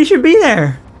 He should be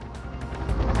there.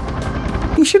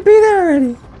 He should be there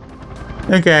already.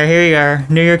 Okay, here we are.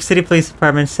 New York City Police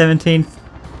Department, 17th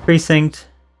Precinct.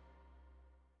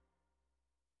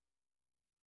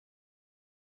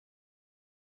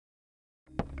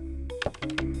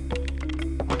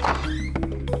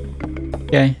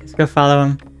 Okay, let's go follow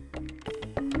him.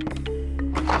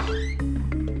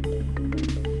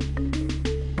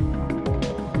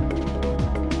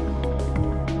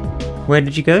 Where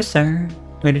did you go, sir?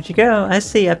 Where did you go? I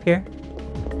see you up here.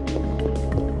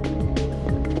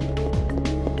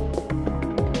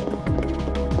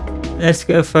 Let's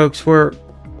go, folks.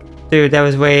 Dude, that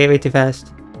was way too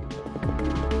fast.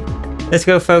 Let's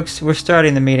go, folks. We're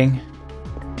starting the meeting.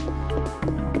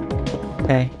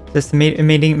 Okay, this is the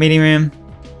meeting room.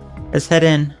 Let's head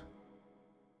in.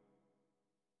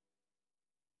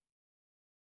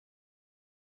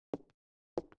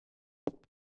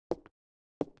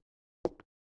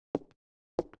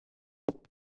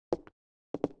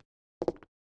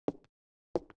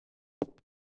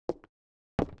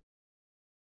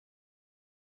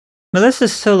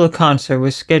 Melissa's solo concert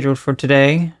was scheduled for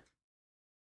today.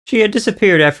 She had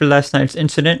disappeared after last night's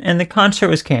incident, and the concert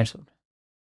was cancelled.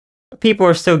 People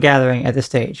are still gathering at the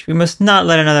stage. We must not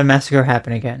let another massacre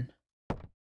happen again.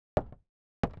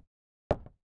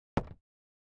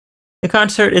 The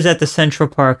concert is at the Central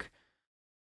Park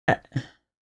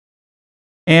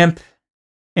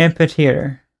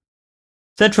Amphitheater.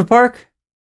 Central Park?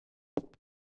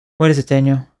 What is it,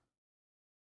 Daniel?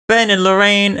 Ben and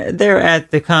Lorraine, they're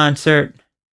at the concert.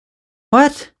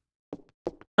 What?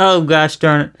 Oh gosh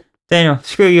darn it. Daniel,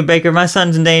 screw you, Baker. My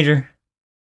son's in danger.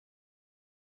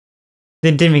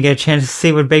 Didn't even get a chance to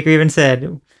see what Baker even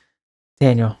said.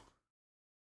 Daniel.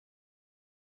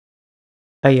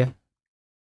 Oh yeah.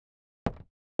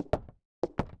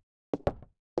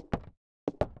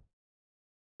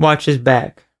 Watch his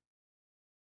back.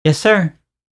 Yes, sir.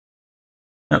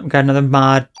 Oh, got another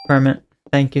mod permit.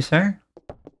 Thank you, sir.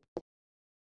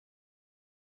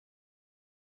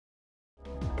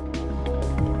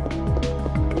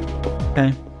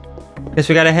 Okay. Guess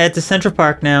we gotta head to Central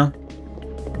Park now.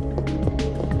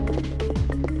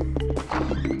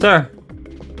 Sir.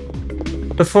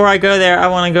 Before I go there, I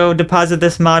want to go deposit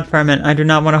this mod permit. I do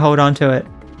not want to hold on to it.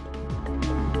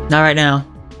 Not right now.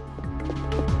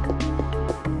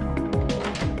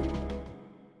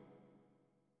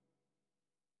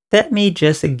 Let me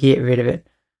just get rid of it.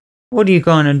 What are you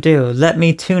going to do? Let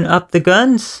me tune up the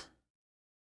guns?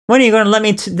 When are you going to let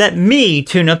me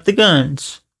tune up the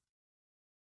guns?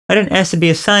 I didn't ask to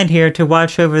be assigned here to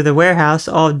watch over the warehouse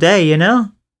all day, you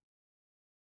know?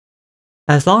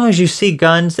 As long as you see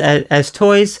guns as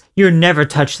toys, you never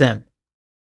touch them.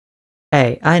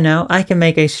 Hey, I know, I can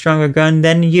make a stronger gun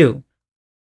than you.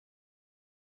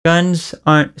 Guns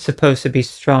aren't supposed to be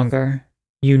stronger,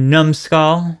 you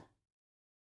numbskull.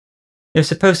 They're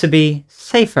supposed to be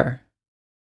safer.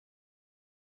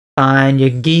 Fine,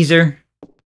 you geezer.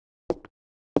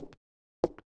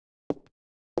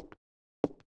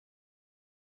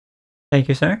 Thank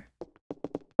you, sir.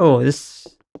 Oh, this...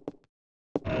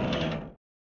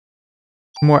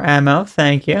 More ammo,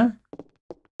 thank you.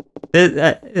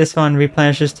 This one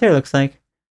replenishes too, looks like.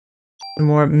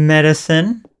 More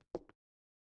medicine.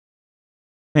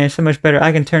 Man, so much better.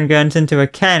 I can turn guns into a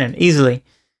cannon, easily.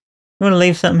 You want to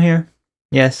leave something here?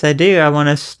 Yes, I do. I want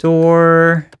to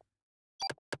store...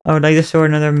 I would like to store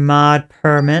another mod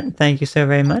permit. Thank you so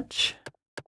very much.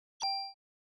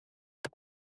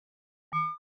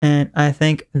 And I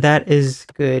think that is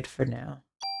good for now.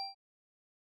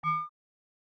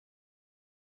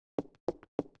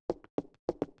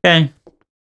 Okay.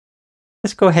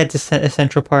 Let's go ahead to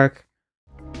Central Park.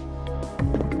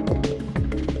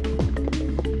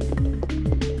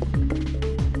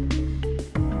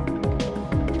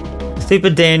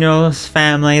 Stupid Daniel's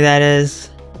family, that is.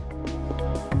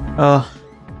 Oh.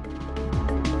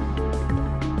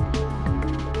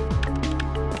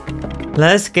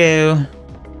 Let's go.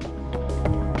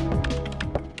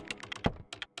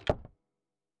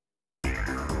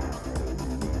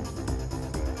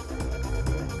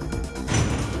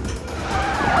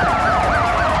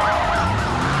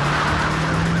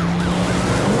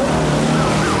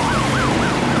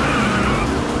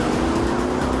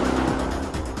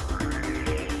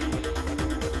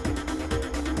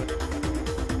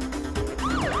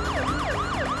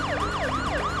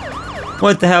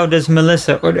 What the hell does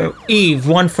Melissa or Eve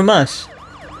want from us?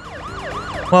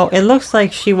 Well, it looks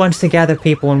like she wants to gather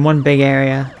people in one big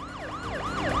area.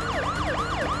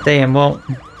 Damn, well,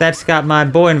 that's got my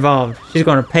boy involved. She's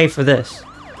gonna pay for this.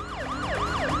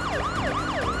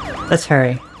 Let's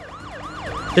hurry.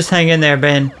 Just hang in there,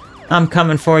 Ben. I'm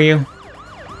coming for you.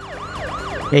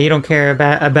 Yeah, you don't care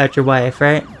about your wife,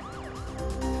 right?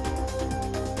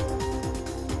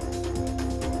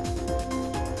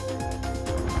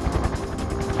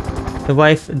 The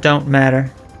wife don't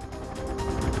matter.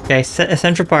 Okay,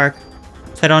 Central Park.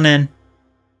 Let's head on in.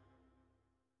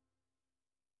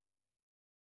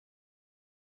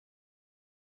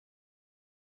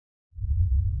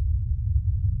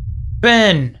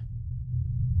 Ben!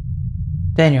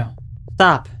 Daniel,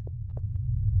 stop.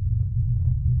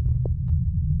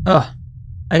 Oh,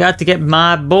 I got to get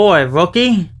my boy,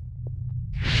 rookie.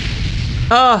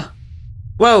 Oh,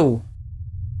 whoa.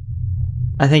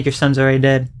 I think your son's already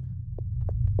dead.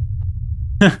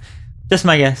 Just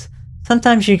my guess.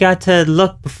 Sometimes you got to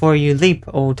look before you leap,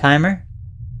 old timer.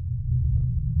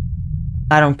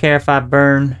 I don't care if I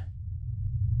burn.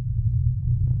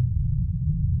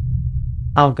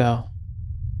 I'll go.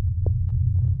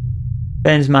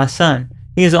 Ben's my son.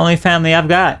 He's the only family I've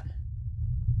got.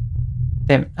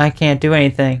 Damn, I can't do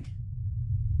anything.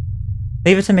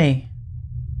 Leave it to me.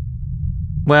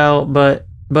 Well, but...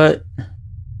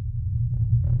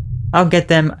 I'll get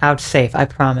them out safe, I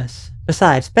promise.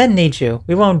 Besides, Ben needs you.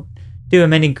 We won't do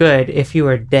him any good if you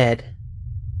are dead.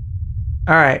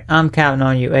 Alright, I'm counting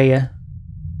on you, Aya.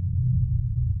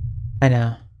 I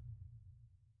know.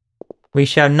 We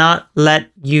shall not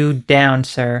let you down,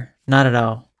 sir. Not at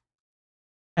all.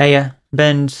 Aya,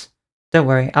 Ben's... Don't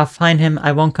worry, I'll find him.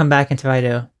 I won't come back until I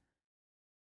do.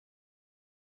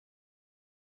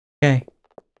 Okay.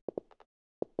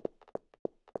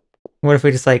 What if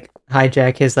we just, like,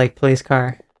 hijack his, like, police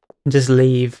car? And just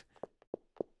leave?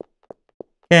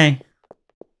 Okay.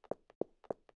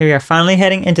 Here we are, finally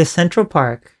heading into Central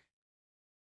Park.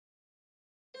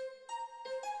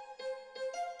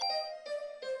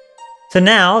 So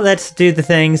now, let's do the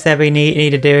things that we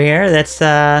need to do here. Let's,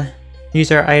 use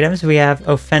our items. We have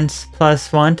offense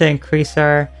 +1 to increase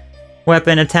our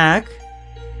weapon attack.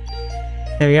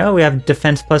 There we go. We have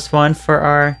defense +1 for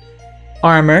our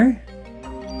armor.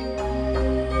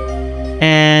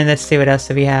 And let's see what else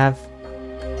do we have.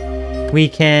 We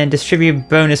can distribute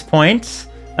bonus points.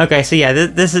 Okay, so yeah,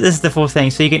 this is the full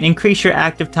thing. So you can increase your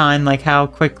active time, like how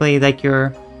quickly like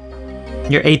your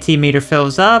AT meter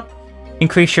fills up.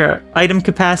 Increase your item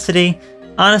capacity.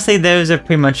 Honestly, those are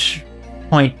pretty much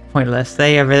pointless.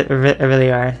 They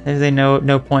really are. There's really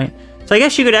no point. So I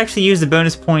guess you could actually use the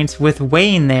bonus points with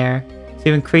Wayne there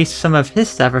to increase some of his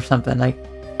stuff or something. Like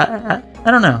I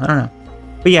don't know.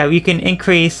 But yeah, you can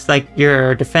increase like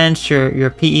your defense, your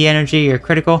PE energy, your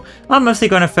critical. I'm mostly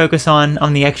going to focus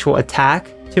on the actual attack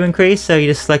to increase. So you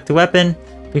just select the weapon.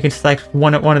 You can select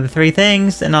one of the three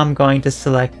things, and I'm going to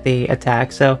select the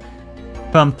attack. So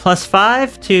from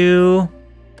 +5 to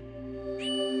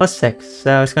 +6.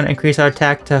 So it's going to increase our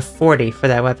attack to 40 for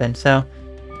that weapon. So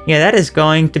yeah, that is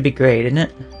going to be great, isn't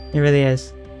it? It really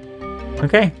is.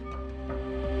 Okay.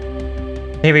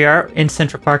 Here we are in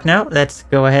Central Park now. Let's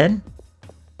go ahead.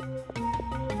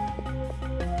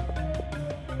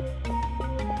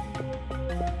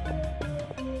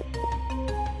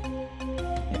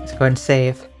 Let's go ahead and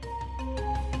save.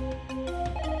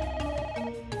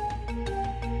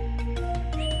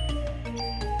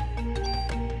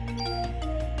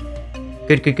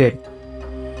 Good.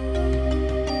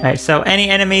 Alright, so any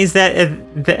enemies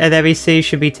that we see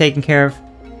should be taken care of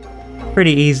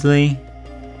pretty easily.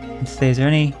 Let's see, is there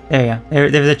any? There you go.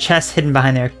 There's a chest hidden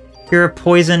behind there. Pure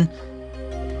poison.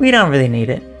 We don't really need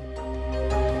it.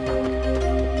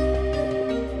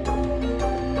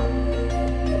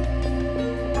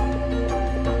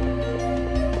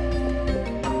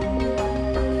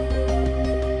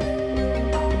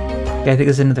 Okay, I think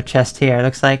there's another chest here, it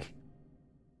looks like.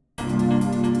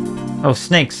 Oh,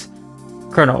 snakes.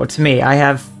 Colonel, it's me. I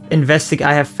have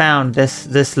found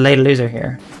this lady loser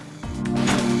here.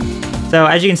 So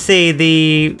as you can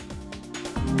see,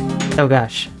 oh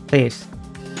gosh, please.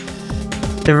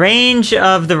 The range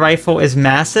of the rifle is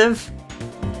massive,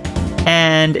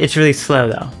 and it's really slow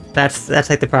though. That's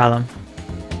like the problem.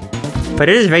 But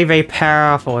it is very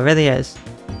powerful. It really is.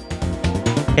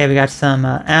 Okay, we got some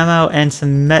ammo and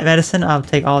some medicine. I'll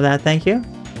take all that, thank you.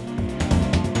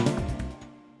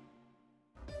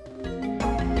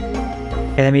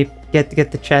 Okay, let me get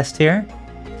the chest here.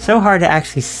 So hard to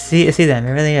actually see them.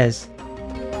 It really is.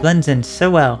 Blends in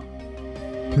so well.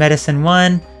 Medicine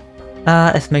 1.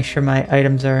 Let's make sure my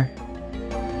items are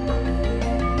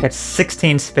Got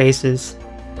 16 spaces.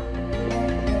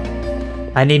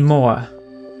 I need more.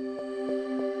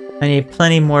 I need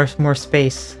plenty more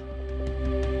space.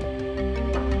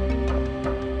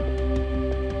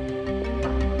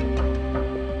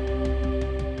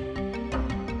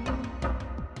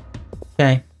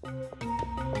 Okay.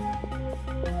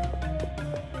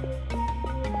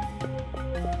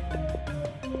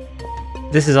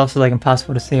 This is also like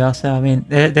impossible to see also. I mean,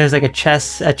 there's like a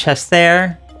chest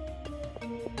there.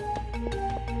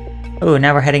 Oh,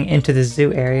 now we're heading into the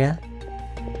zoo area.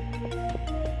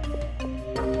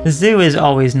 The zoo is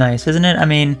always nice, isn't it? I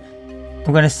mean,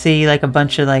 we're gonna see like a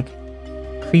bunch of like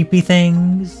creepy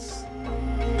things.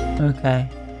 Okay.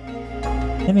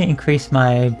 Let me increase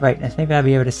my brightness. Maybe I'll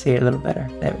be able to see it a little better.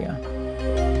 There we go.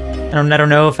 I don't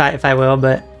know if I will,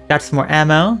 but got some more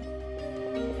ammo.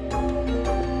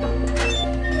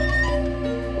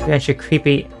 Bunch of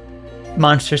creepy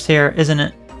monsters here, isn't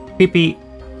it?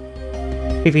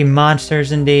 Creepy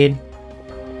monsters indeed.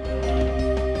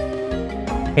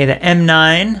 Okay, the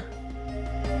M9.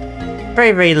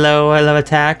 Very low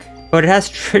attack, but it has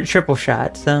triple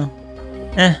shot, so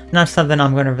not something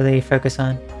I'm going to really focus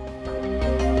on.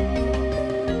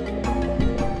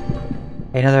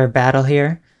 Okay, another battle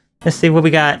here. Let's see what we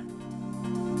got.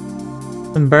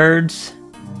 Some birds.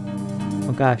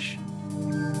 Oh gosh.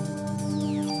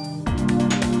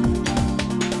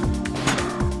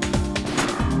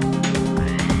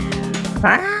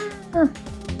 Ah!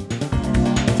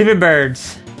 Stupid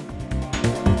birds.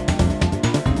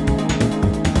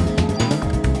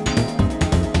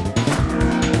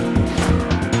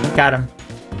 Got him.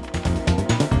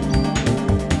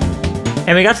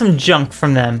 And we got some junk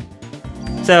from them.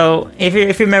 So if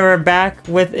you remember back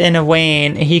within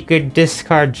Wayne, he could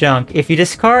discard junk. If you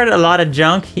discard a lot of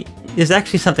junk, there's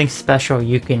actually something special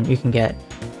you can get.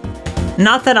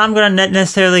 Not that I'm gonna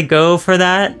necessarily go for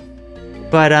that,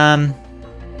 but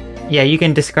yeah, you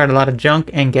can discard a lot of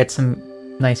junk and get some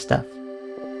nice stuff.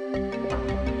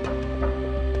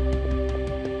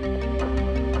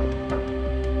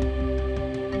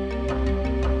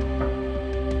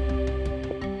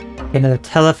 Another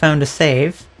telephone to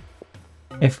save,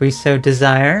 if we so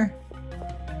desire.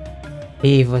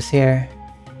 Eve was here.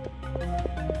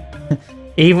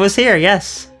 Eve was here,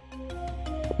 yes.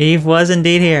 Eve was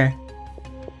indeed here.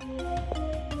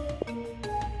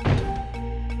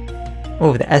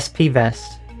 Oh, the SP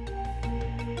vest.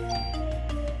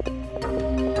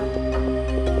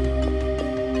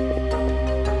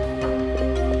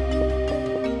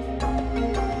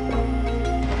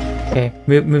 Okay,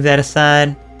 move that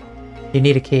aside. You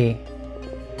need a key.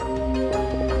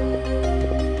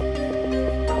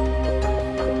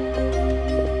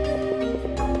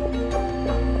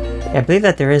 Yeah, I believe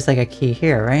that there is like a key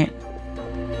here, right?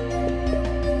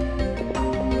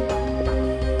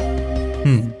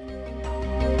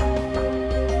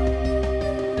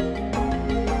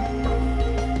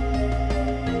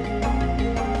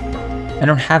 I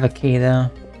don't have a key though.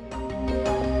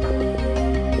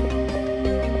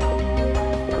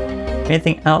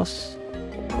 Anything else?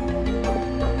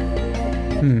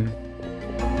 Could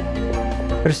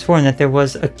have sworn that there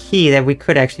was a key that we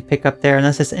could actually pick up there,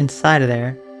 unless it's inside of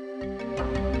there.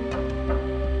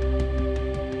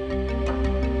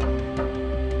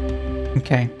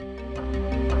 Okay.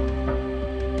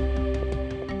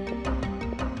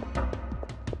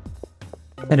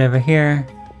 Head over here.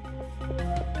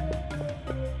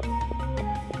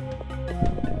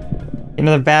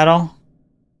 Another battle.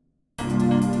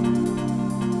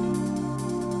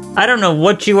 I don't know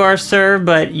what you are, sir,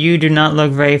 but you do not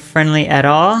look very friendly at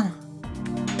all.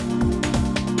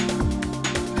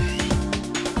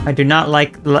 I do not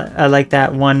like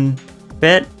that one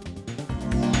bit.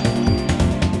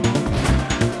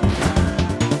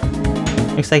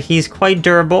 Looks like he's quite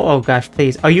durable. Oh gosh,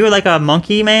 please. Are you like a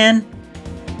monkey man?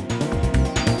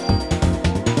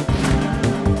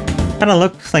 Kinda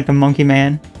looks like a monkey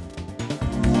man.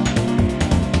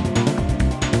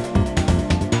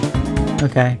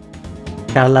 Okay.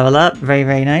 Gotta level up. Very,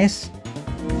 very nice.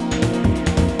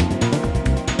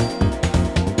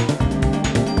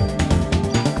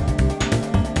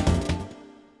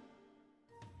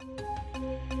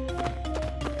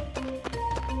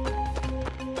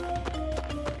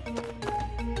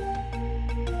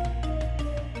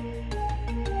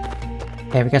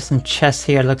 Okay, we got some chests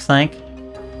here, it looks like.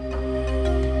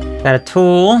 Got a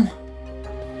tool.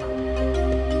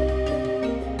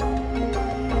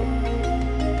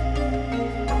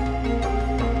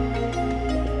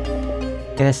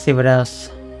 Okay, let's see what else.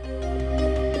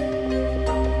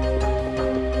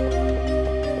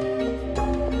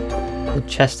 The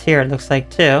chest here, it looks like,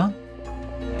 too.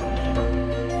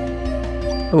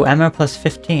 Oh, ammo plus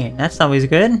 15. That's always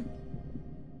good.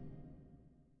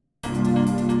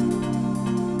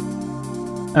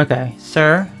 Okay,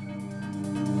 sir.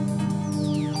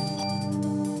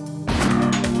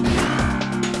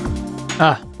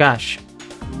 Oh, gosh.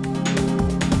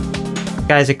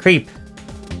 Guy's a creep.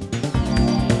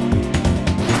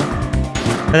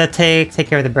 But let's take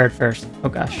care of the bird first. Oh,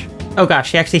 gosh. Oh,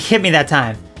 gosh, he actually hit me that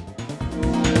time.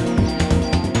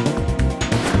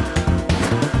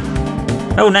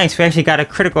 Oh, nice. We actually got a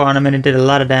critical on him and it did a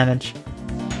lot of damage.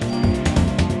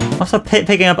 Also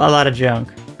picking up a lot of junk.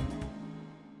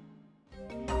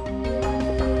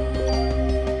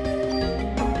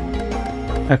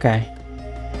 Okay.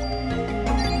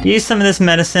 Use some of this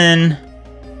medicine.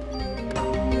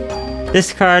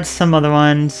 Discard some other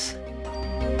ones.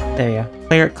 There you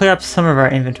go. Clear up some of our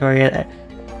inventory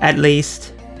at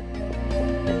least.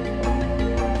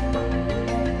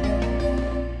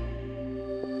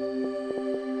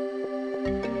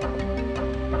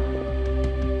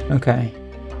 Okay.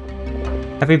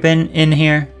 Have we been in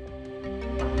here?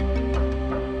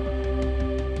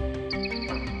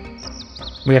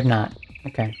 We have not.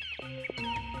 Okay.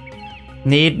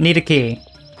 Need a key.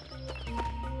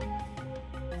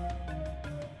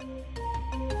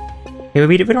 Okay,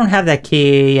 we don't have that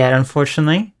key yet,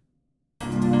 unfortunately.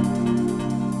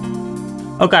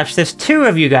 Oh gosh, there's 2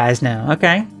 of you guys now.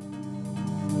 Okay.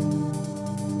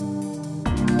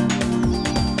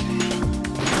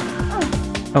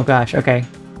 Oh gosh, okay.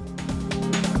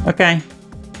 Okay.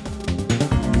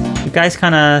 You guys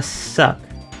kind of suck.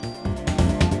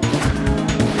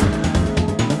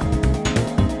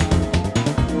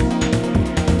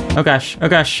 Oh gosh, oh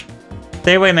gosh.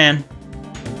 Stay away, man.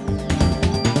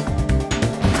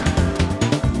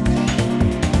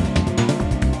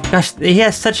 Gosh, he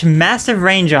has such massive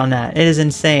range on that. It is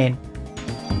insane.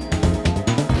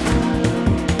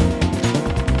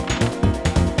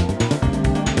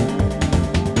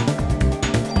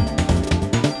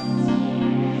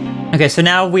 Okay, so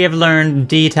now we have learned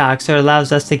detox, so it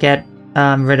allows us to get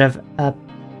rid of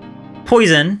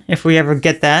poison if we ever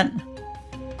get that.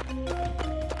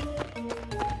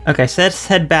 Okay, so let's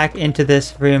head back into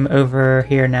this room over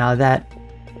here now that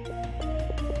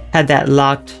had that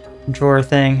locked drawer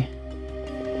thing.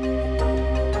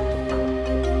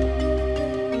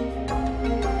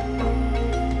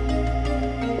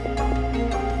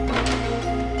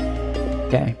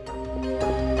 Okay.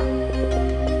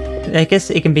 I guess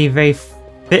it can be very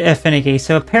finicky.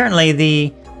 So apparently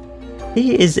the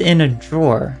key is in a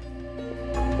drawer.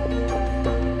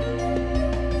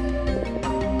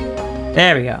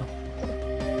 There we go.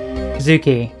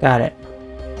 Zuki, got it.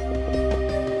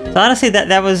 So honestly,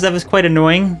 that was quite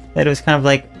annoying. That it was kind of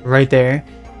like right there.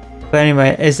 But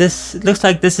anyway, looks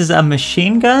like this is a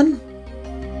machine gun,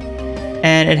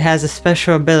 and it has a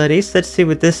special ability. So let's see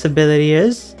what this ability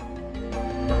is.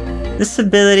 This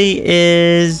ability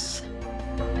is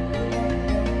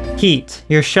heat.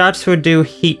 Your shots would do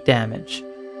heat damage.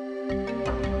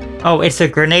 Oh, it's a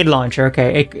grenade launcher.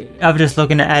 Okay, I was just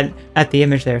looking at the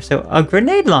image there. So a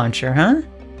grenade launcher, huh?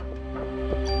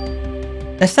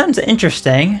 That sounds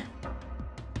interesting.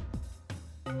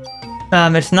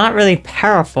 It's not really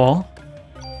powerful.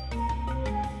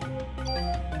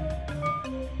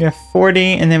 We have 40,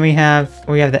 and then we have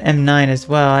the M9 as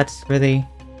well. That's really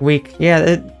weak.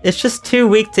 Yeah, it's just too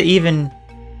weak to even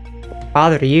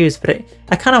bother to use. But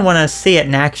I kind of want to see it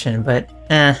in action. But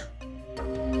eh.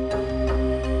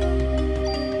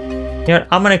 You know what?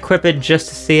 I'm gonna equip it just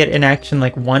to see it in action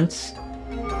like once.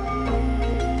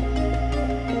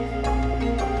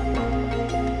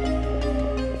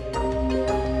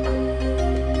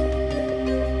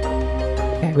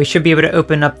 Okay, we should be able to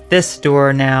open up this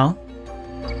door now.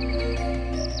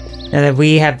 Now that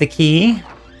we have the key.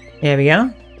 There we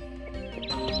go.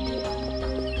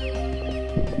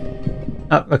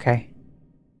 Oh, okay.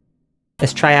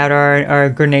 Let's try out our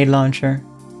grenade launcher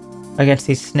against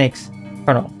these snakes.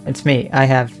 Oh no, it's me.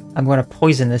 I'm gonna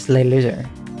poison this little loser.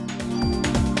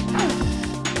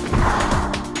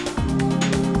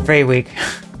 Very weak.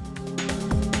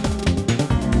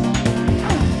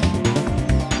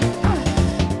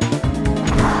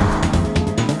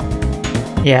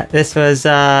 Yeah, this was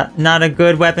not a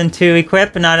good weapon to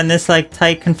equip, not in this like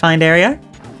tight confined area.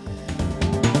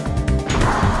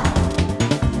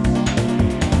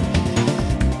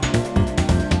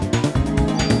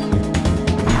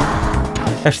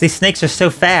 Gosh, these snakes are so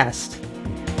fast.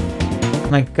 Oh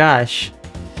my gosh.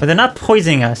 But they're not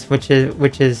poisoning us, which is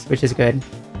good.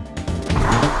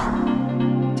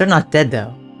 They're not dead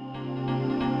though.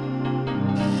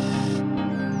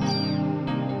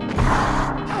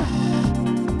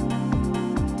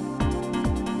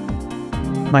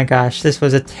 My gosh, this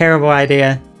was a terrible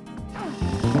idea.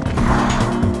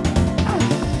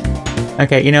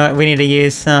 Okay, you know what? We need to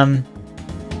use some...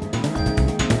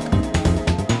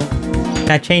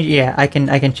 Can I change? Yeah, I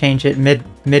can change it mid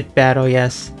battle.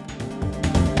 Yes.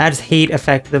 Adds heat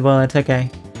effect to the bullets. Okay.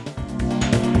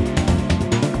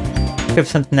 Give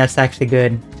something that's actually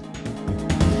good.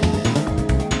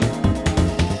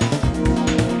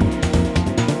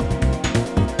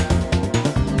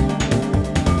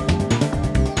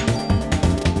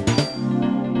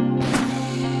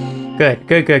 Good,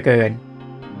 good, good, good, good.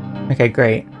 Okay,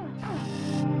 great.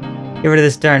 Get rid of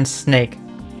this darn snake.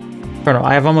 Colonel,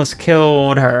 I have almost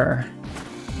killed her.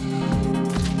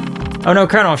 Oh no,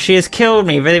 Colonel, she has killed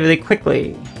me really, really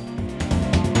quickly.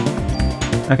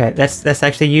 Okay, let's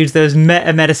actually use those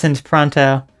medicines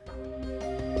pronto.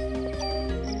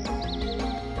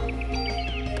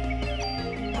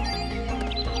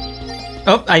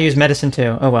 Oh, I used medicine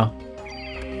too. Oh well.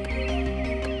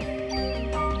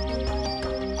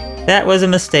 That was a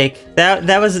mistake.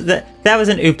 That was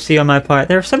an oopsie on my part.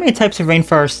 There are so many types of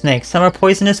rainforest snakes. Some are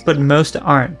poisonous, but most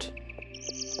aren't.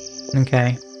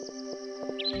 Okay.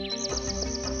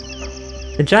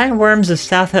 The giant worms of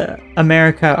South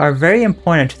America are very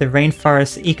important to the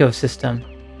rainforest ecosystem.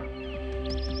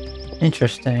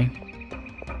 Interesting.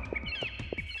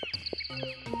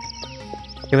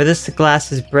 Okay, well this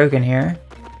glass is broken here.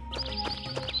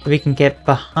 We can get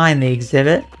behind the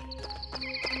exhibit.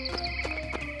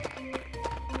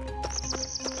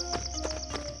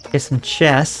 Get some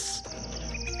chests.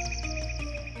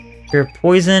 Pure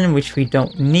poison, which we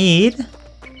don't need.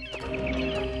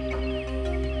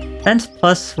 Defense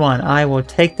 +1. I will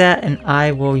take that and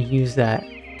I will use that.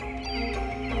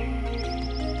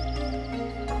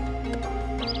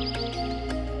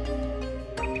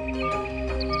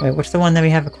 Wait, what's the one that we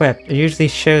have equipped? It usually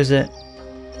shows it.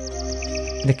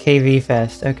 The KV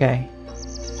Fest. Okay.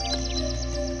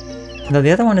 No,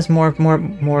 the other one is more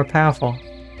powerful.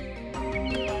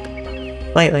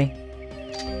 Slightly.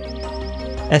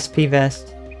 SP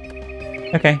Vest.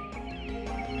 Okay.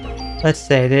 Let's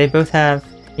say, do they both have...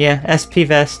 Yeah, SP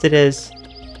Vest it is.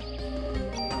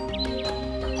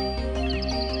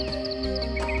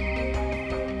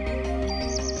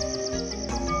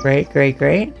 Great, great,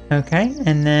 great. Okay,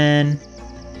 and then...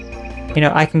 You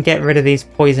know, I can get rid of these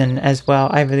poison as well.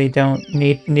 I really don't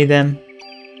need them.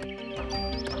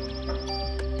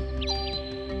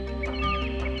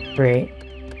 Great.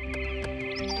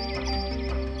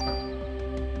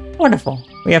 Wonderful.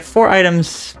 We have 4 item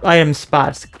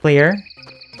spots clear.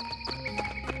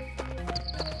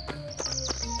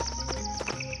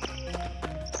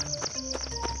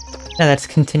 Now let's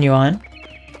continue on.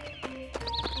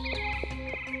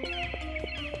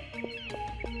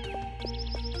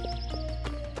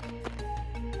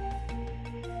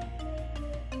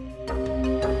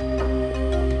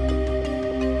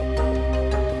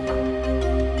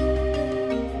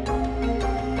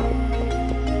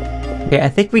 Okay, I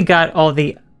think we got all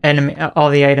the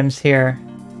items here.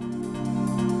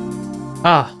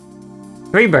 Ah,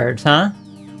 3 birds, huh?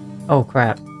 Oh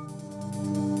crap.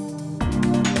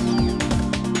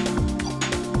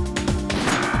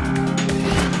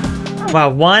 Wow,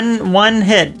 one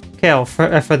hit kill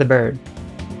for the bird.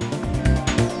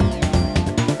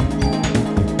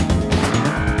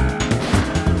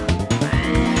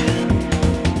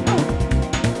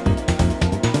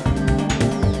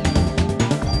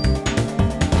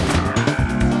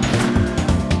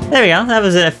 There we go. That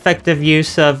was an effective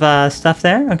use of stuff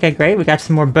there. Okay, great. We got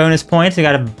some more bonus points. We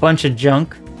got a bunch of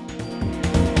junk.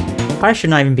 I should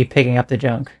not even be picking up the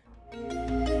junk.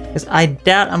 Because I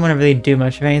doubt I'm going to really do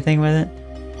much of anything with it.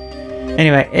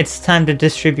 Anyway, it's time to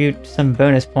distribute some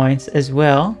bonus points as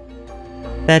well.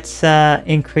 Let's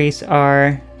increase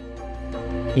our...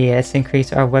 Yeah, let's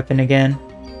increase our weapon again.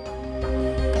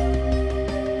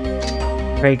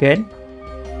 Very good.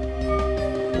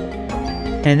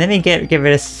 And let me get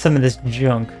rid of some of this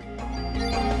junk.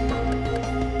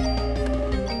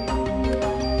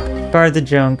 Guard the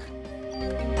junk.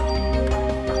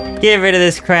 Get rid of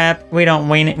this crap. We don't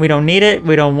want it. We don't need it.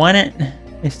 We don't want it.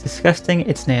 It's disgusting.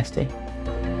 It's nasty.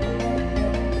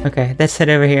 Okay, let's head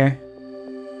over here.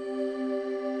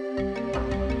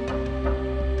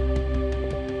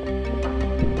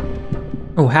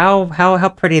 Oh, how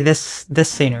pretty this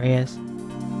scenery is.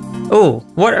 Oh,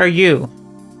 what are you?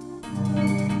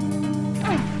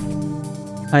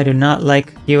 I do not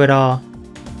like you at all.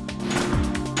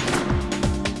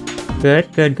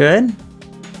 Good, good, good.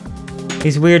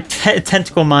 These weird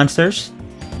tentacle monsters.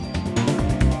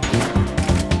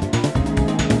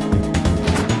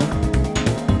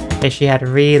 Okay, she had to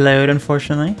reload,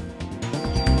 unfortunately.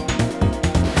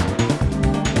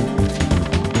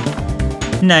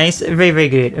 Nice. Very, very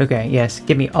good. Okay, yes.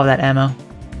 Give me all that ammo.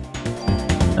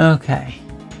 Okay.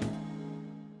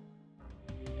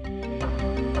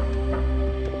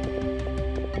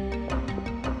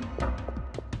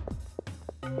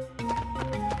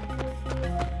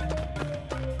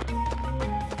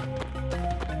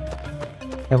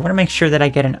 I want to make sure that I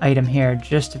get an item here,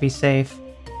 just to be safe.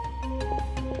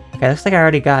 Okay, looks like I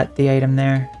already got the item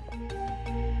there.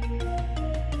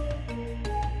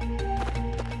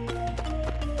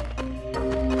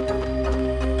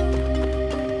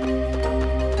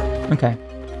 Okay.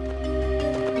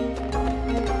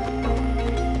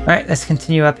 Alright, let's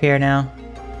continue up here now.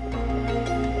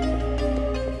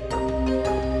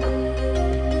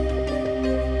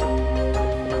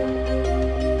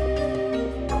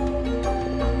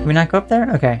 Can we not go up there?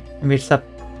 Okay, maybe just up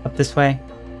this way.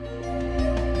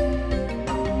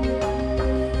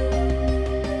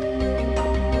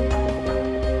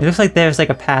 It looks like there's like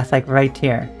a path like right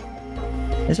here.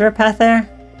 Is there a path there?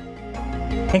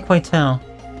 Can't quite tell.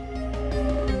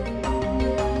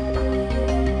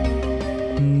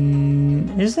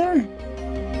 Is there?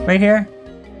 Right here?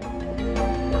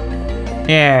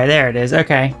 Yeah, there it is.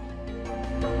 Okay.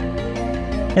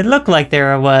 It looked like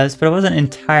there was, but I wasn't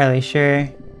entirely sure.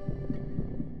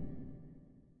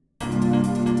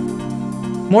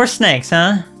 More snakes,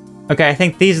 huh? Okay, I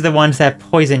think these are the ones that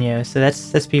poison you, so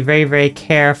let's be very, very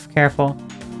careful.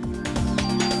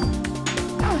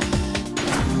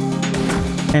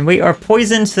 And we are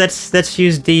poisoned, so let's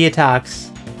use detox.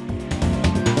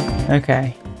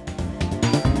 Okay.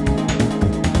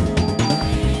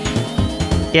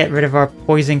 Get rid of our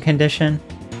poison condition.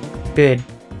 Good.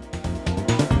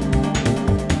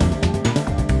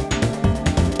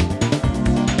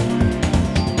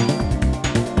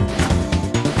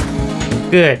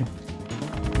 Good.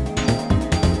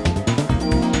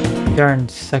 Darn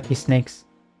sucky snakes.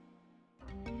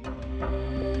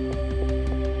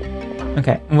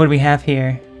 Okay, what do we have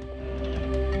here?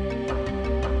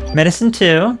 Medicine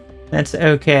 2. That's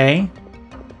okay.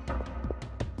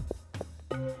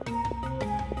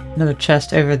 Another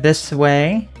chest over this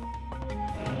way.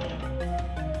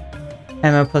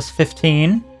 Ammo plus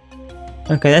 15.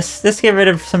 Okay, let's get rid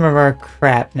of some of our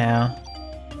crap now.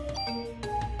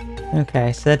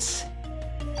 Okay, so let's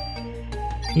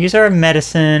use our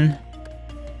medicine.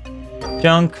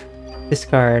 Junk.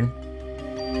 Discard.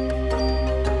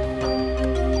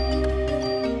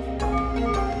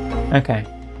 Okay.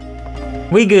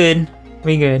 We good.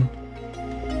 We good.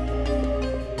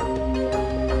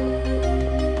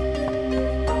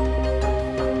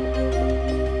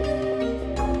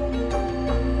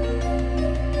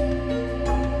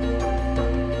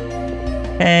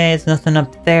 Okay, there's nothing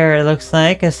up there, it looks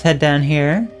like. Let's head down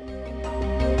here.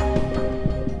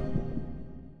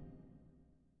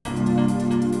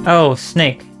 Oh,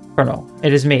 snake. Colonel.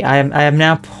 It is me. I am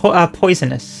now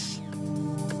poisonous.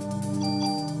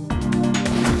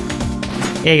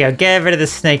 Here you go. Get rid of the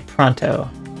snake pronto.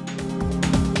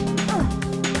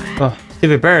 Oh,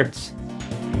 stupid birds.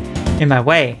 In my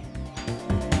way.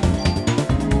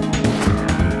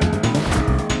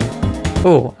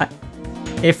 Oh,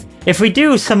 if we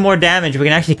do some more damage, we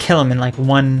can actually kill him in like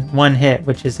one hit,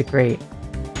 which is great.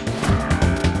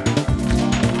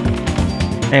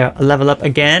 There, level up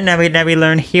again. Now we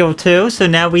learn heal too, so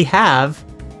now we have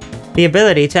the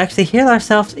ability to actually heal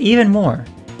ourselves even more.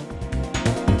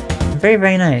 Very,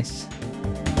 very nice.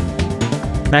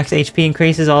 Max HP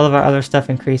increases, all of our other stuff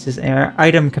increases, and our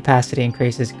item capacity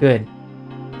increases. Good.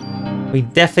 We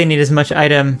definitely need as much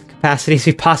item capacity as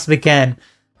we possibly can.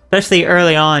 Especially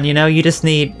early on, you know, you just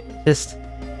need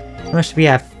how much do we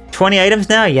have? 20 items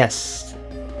now? Yes.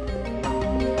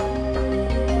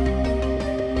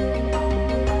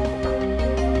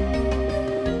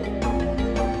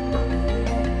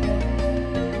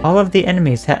 All of the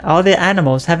enemies, all the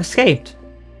animals have escaped.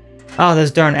 Oh, those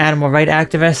darn animal right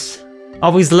activists.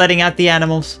 Always letting out the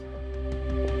animals.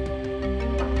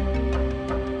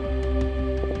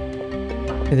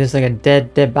 There's like a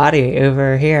dead body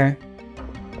over here.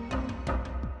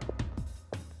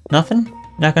 Nothing?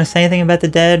 Not gonna say anything about the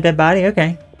dead body?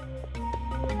 Okay.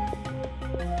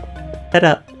 Head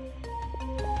up.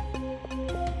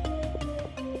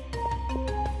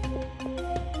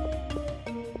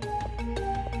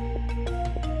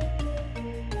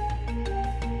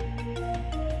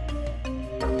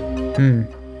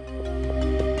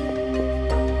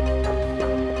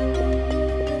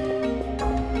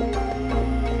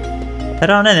 Head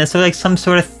on in. This is like some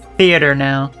sort of theater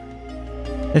now.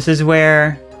 This is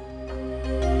where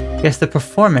I guess the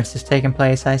performance is taking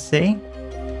place, I see.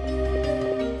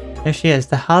 There she is.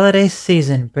 The holiday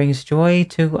season brings joy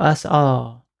to us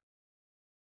all.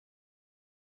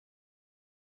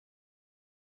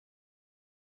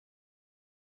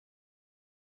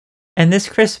 And this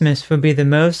Christmas will be the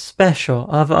most special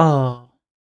of all.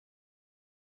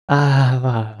 Ah,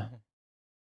 wow.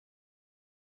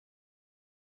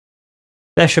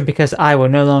 Special because I will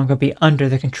no longer be under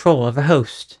the control of a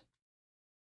host,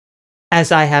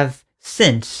 as I have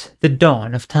since the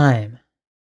dawn of time.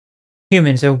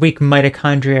 Humans or weak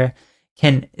mitochondria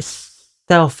can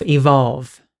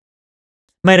self-evolve.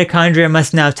 Mitochondria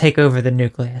must now take over the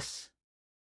nucleus.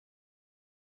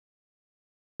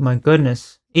 My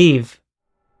goodness, Eve.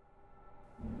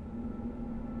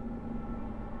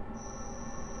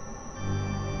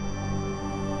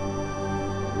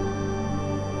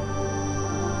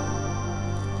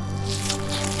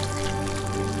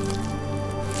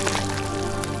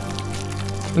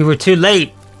 We were too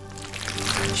late.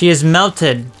 She is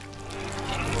melted.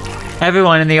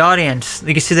 Everyone in the audience,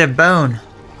 you can see their bone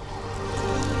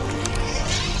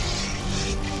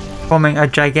forming a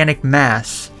gigantic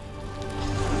mass.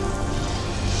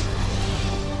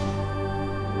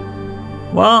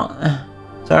 Well,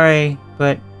 sorry,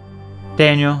 but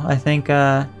Daniel, I think,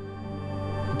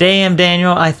 damn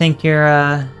Daniel, I think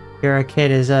your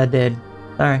kid is, dead.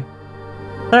 Sorry.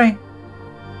 Sorry.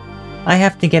 I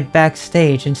have to get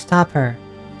backstage and stop her.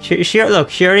 Look,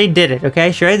 she already did it,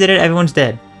 okay? She already did it, everyone's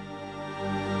dead.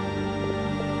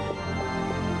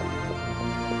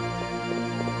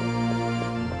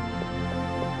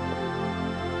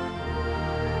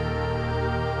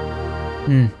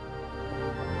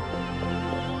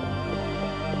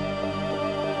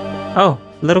 Oh,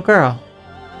 little girl.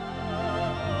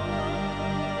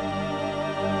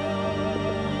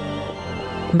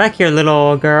 Come back here,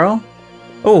 little girl.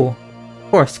 Oh,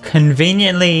 of course,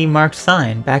 conveniently marked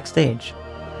sign backstage.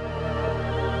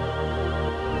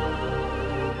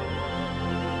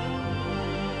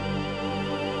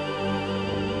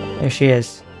 There she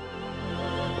is.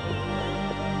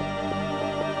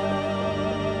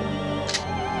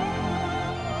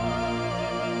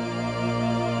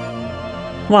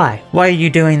 Why? Why are you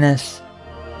doing this?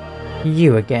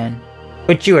 You again.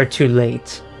 But you are too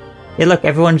late. Yeah, look,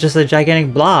 everyone's just a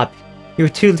gigantic blob. You were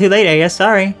too late, I guess,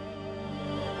 sorry.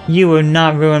 You will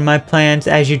not ruin my plans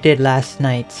as you did last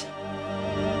night.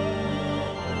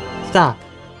 Stop.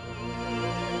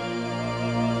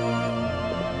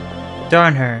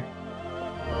 Darn her.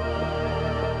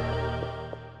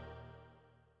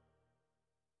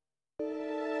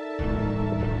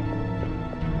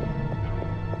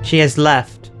 She has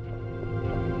left.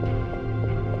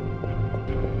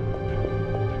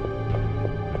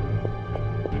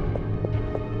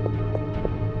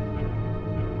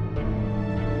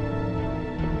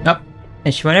 Nope.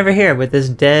 And she went over here where this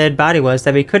dead body was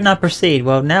that we could not proceed.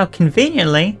 Well, now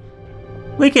conveniently,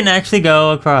 we can actually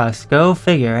go across. Go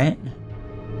figure, right?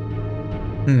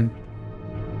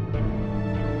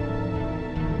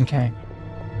 Okay.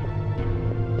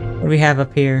 What do we have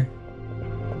up here?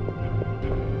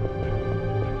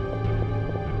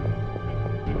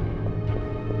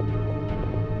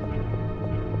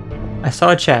 I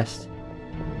saw a chest.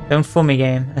 Don't fool me,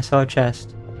 game. I saw a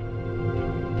chest.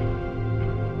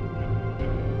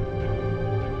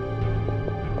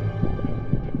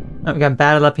 Oh, we got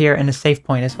battle up here and a save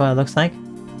point as well, it looks like.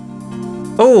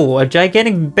 Oh, a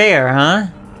gigantic bear, huh?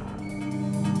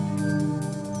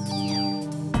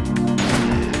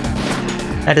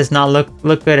 That does not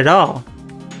look good at all.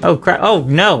 Oh crap! Oh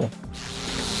no!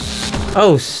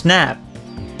 Oh snap!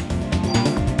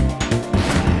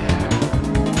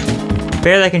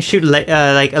 Bear that can shoot like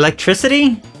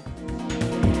electricity?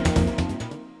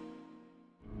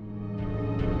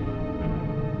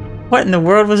 What in the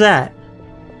world was that?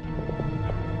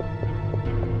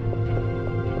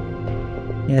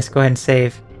 Yes, go ahead and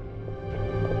save.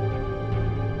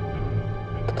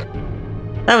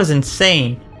 That was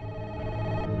insane.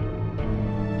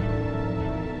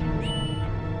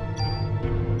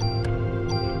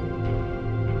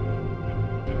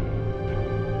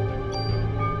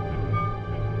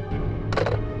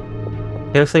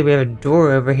 It looks like we have a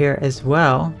door over here as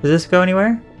well. Does this go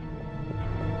anywhere?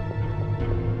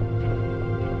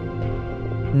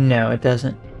 No, it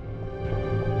doesn't.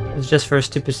 It's just for a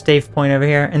stupid save point over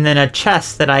here. And then a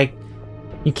chest that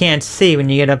you can't see when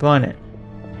you get up on it.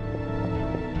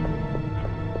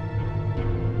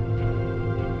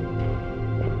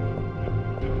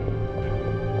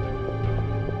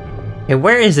 Okay,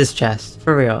 where is this chest?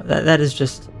 For real. That is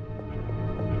just...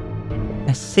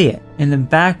 I see it. In the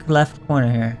back left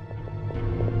corner here.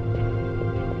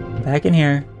 Back in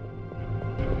here.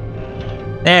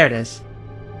 There it is.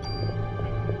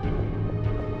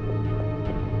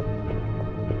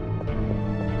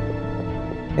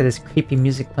 Got this creepy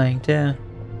music playing too.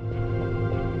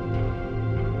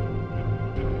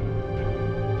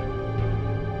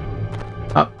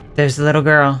 There's the little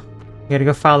girl. You gotta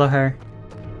go follow her.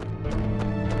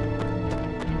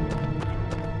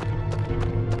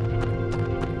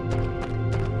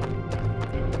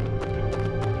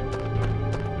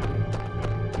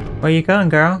 Where you going,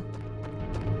 girl?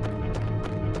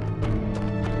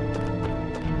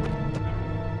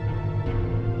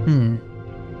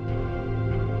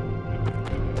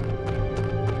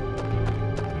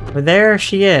 Well, there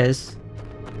she is.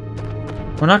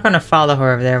 We're not going to follow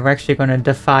her over there. We're actually going to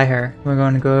defy her. We're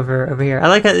going to go over here. I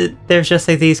like how there's just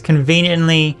like these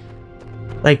conveniently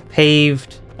like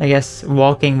paved, I guess,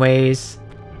 walking ways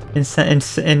in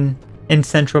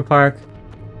Central Park.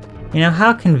 You know,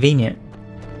 how convenient.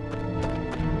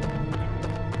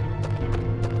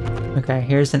 Okay,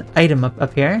 here's an item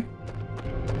up here.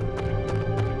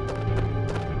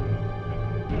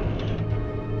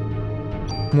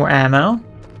 More ammo.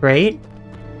 Great.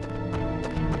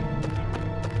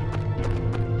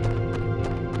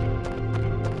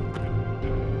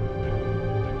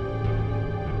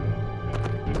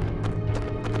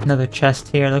 Another chest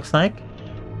here, looks like.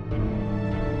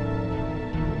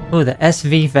 Oh, the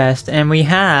SV vest. And we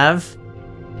have...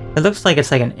 It looks like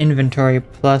it's like an inventory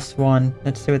 +1.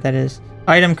 Let's see what that is.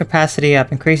 Item capacity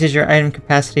up. Increases your item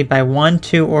capacity by 1,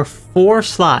 2, or 4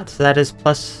 slots. So that is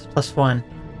 +1.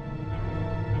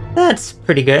 That's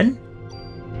pretty good.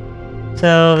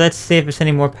 So let's see if it's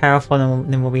any more powerful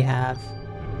than what we have.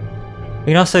 We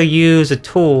can also use a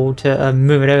tool to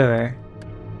move it over.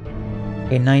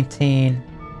 Okay, 19.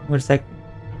 What's that?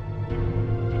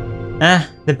 Ah,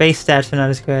 the base stats are not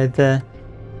as good.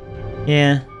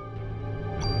 Yeah.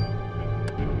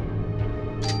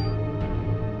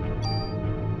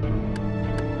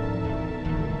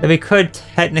 We could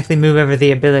technically move over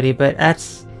the ability, but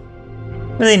that's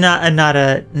really not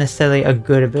necessarily a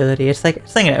good ability. It's like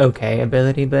an okay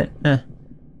ability, but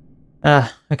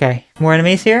okay. More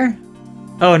enemies here?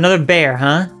 Oh, another bear,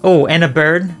 huh? Oh, and a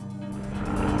bird.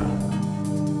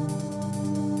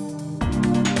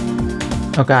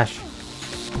 Oh gosh.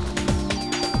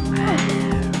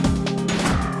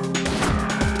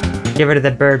 Get rid of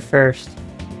the bird first.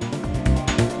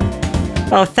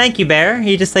 Oh, thank you, bear.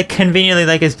 He just like conveniently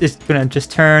like is gonna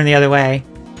just turn the other way.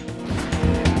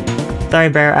 Sorry,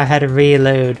 bear. I had to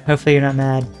reload. Hopefully you're not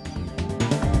mad.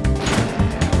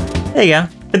 There you go.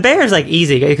 The bear is like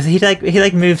easy because he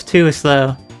like moves too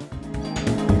slow.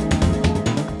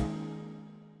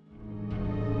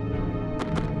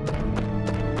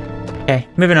 Okay,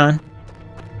 moving on.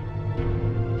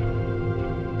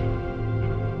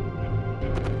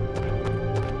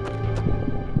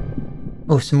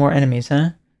 Oh, some more enemies,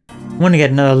 huh? I want to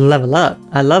get another level up.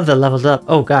 I love the levels up.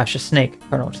 Oh gosh, a snake.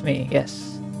 Colonel, it's me. Yes.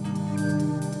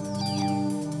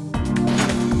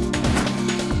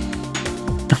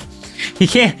 You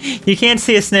can't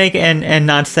see a snake and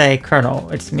not say, Colonel,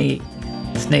 it's me,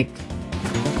 snake.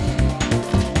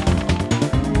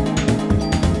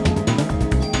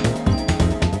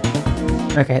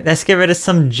 Okay, let's get rid of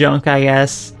some junk, I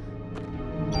guess.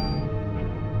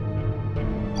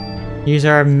 Use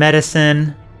our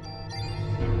medicine.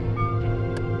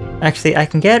 Actually, I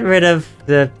can get rid of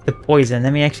the poison.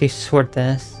 Let me actually sort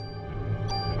this.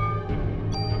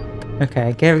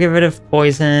 Okay, get rid of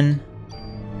poison.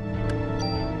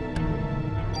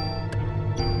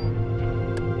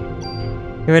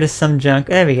 Get rid of some junk.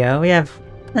 There we go. We have...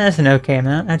 That's an okay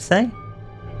amount, I'd say.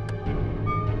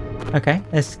 Okay,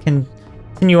 let's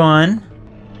continue on.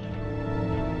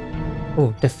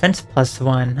 Oh, defense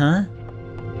 +1, huh?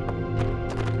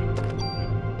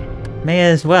 May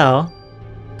as well.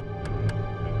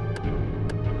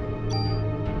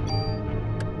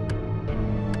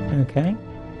 Okay.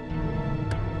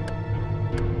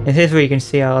 And here's where you can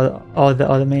see all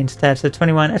the main stats. So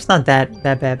 21, it's not that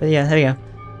bad, but yeah, there we go.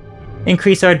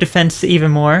 Increase our defense even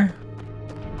more.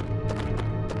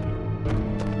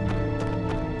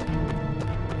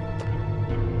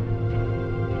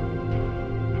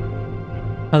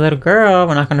 A little girl,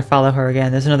 we're not going to follow her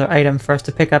again. There's another item for us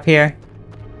to pick up here.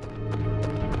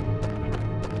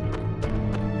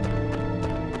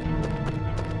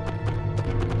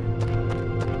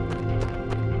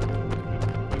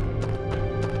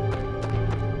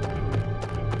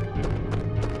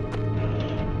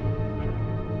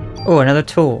 Oh, another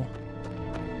tool.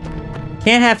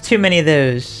 Can't have too many of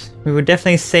those. We would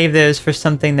definitely save those for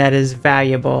something that is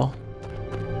valuable.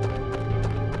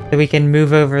 So we can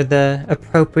move over the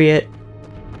appropriate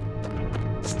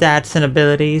stats and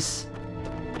abilities.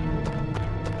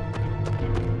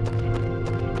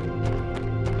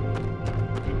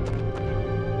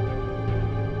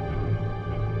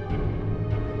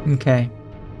 Okay.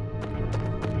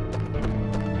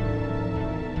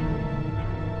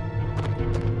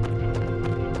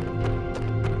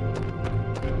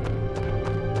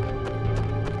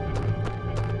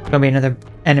 Gonna be another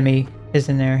enemy is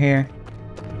in there here.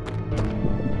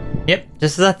 Yep,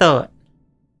 just as I thought.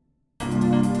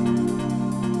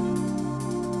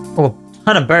 Oh, a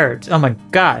ton of birds. Oh my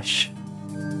gosh.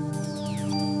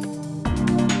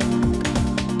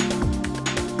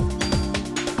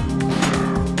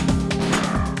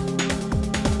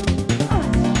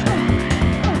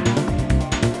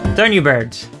 Darn you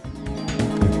birds.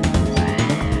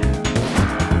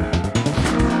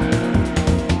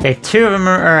 Okay, 2 of them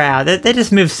are out. They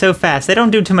just move so fast. They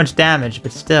don't do too much damage,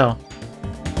 but still.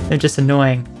 They're just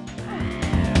annoying.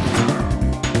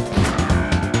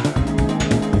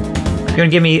 You're gonna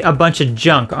give me a bunch of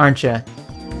junk, aren't you?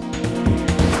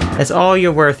 That's all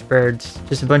you're worth, birds.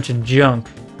 Just a bunch of junk.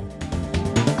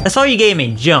 That's all you gave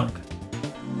me, junk.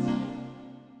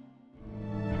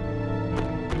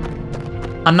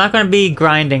 I'm not gonna be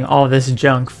grinding all this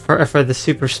junk for the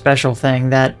super special thing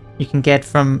that you can get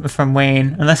from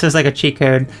Wayne, unless there's like a cheat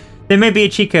code. There may be a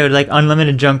cheat code, like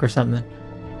unlimited junk or something.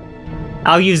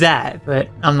 I'll use that, but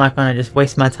I'm not gonna just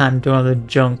waste my time doing all the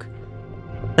junk.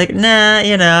 Like, nah,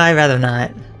 you know, I'd rather not.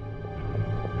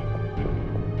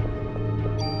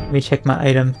 Let me check my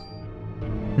item.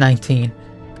 19.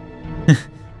 Of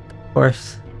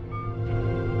course.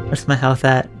 Where's my health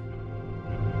at?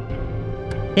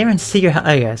 Can't even see your health.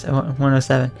 Oh, yes,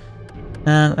 107.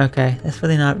 Okay, that's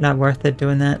really not worth it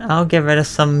doing that. I'll get rid of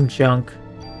some junk.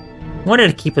 Wanted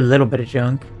to keep a little bit of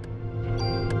junk.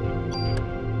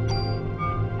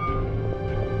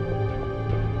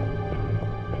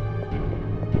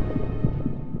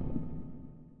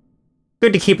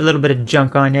 Good to keep a little bit of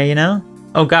junk on you, you know?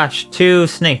 Oh gosh, 2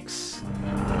 snakes.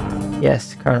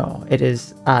 Yes, Colonel, it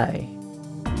is I.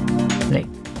 Snake.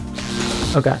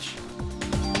 Oh gosh.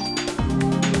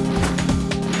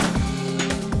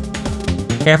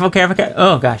 Careful, careful, careful.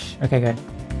 Oh gosh. Okay, good.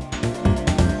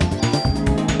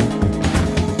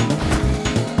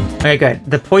 Okay, good.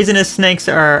 The poisonous snakes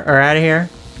are out of here.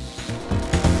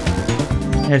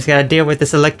 I just gotta deal with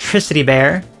this electricity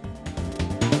bear.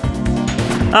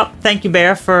 Oh, thank you,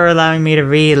 bear, for allowing me to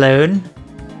reload.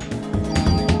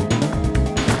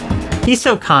 He's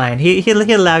so kind. He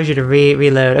allows you to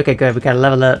reload. Okay, good. We gotta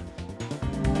level up.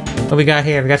 What we got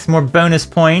here? We got some more bonus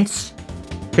points.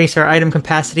 Increase our item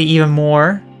capacity even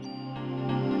more.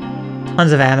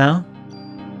 Tons of ammo.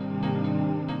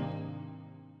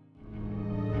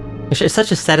 It's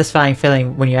such a satisfying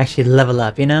feeling when you actually level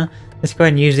up, you know? Let's go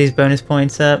ahead and use these bonus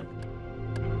points up.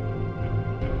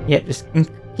 Yeah, just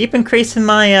keep increasing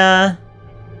my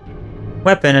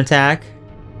weapon attack.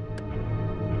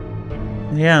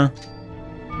 Yeah.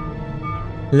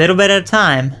 Little bit at a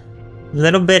time.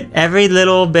 Every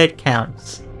little bit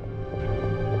counts.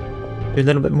 Do a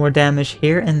little bit more damage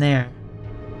here and there.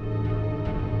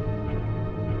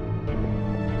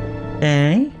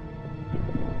 Okay.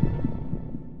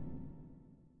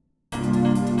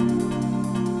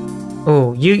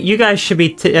 Oh, you guys should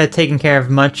be taken care of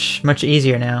much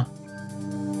easier now.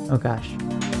 Oh gosh.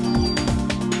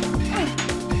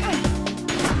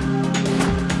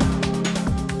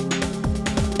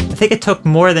 I think it took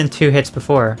more than 2 hits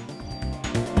before.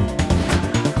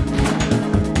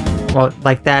 Well,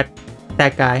 like that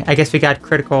guy. I guess we got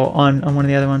critical on one of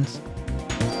the other ones.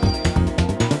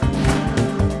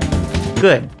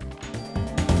 Good.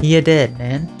 You did,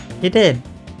 man. You did.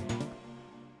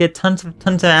 You had tons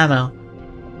of ammo.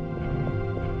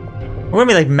 We're gonna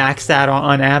be like maxed out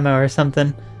on ammo or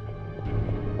something.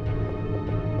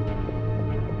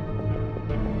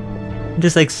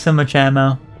 Just like so much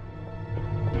ammo.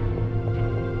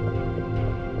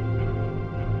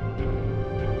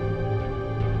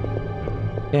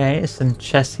 Okay, some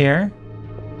chests here.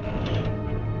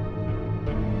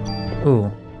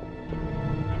 Ooh.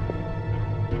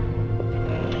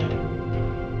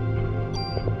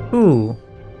 Ooh.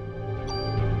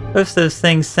 Both of those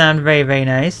things sound very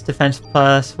nice. Defense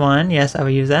 +1. Yes, I will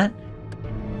use that.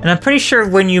 And I'm pretty sure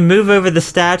when you move over the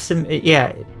stats,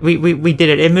 yeah, we did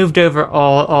it. It moved over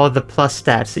all the plus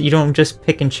stats. You don't just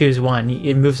pick and choose one.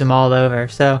 It moves them all over.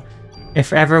 So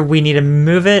if ever we need to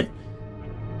move it,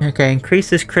 okay,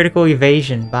 increases critical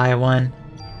evasion by 1.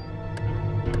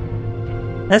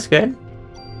 That's good.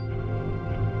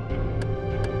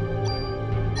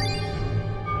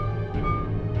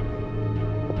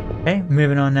 Okay,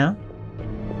 moving on now.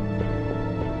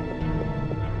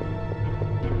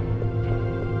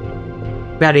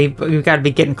 We've got to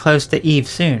be getting close to Eve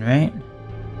soon, right?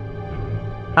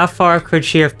 How far could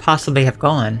she have possibly have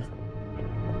gone?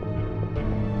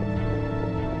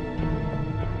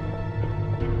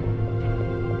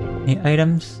 Any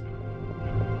items?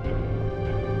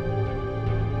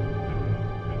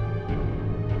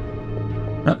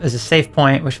 Oh, there's a safe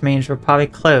point, which means we're probably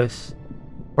close.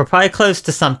 We're probably close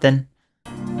to something.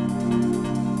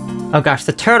 Oh gosh,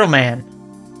 the Turtle Man.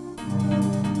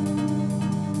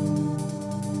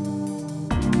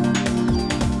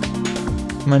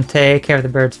 I'm gonna take care of the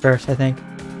birds first, I think.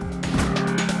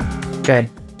 Good.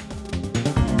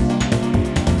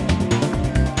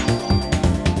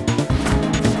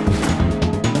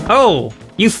 Oh!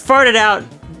 You farted out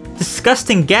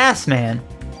disgusting gas, man.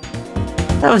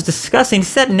 That was disgusting.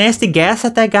 See that nasty gas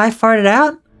that guy farted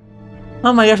out?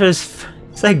 Oh my gosh,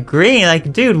 it's like green.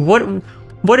 Like, dude,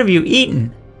 what have you eaten?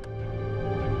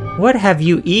 What have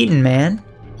you eaten, man?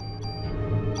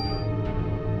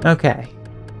 Okay.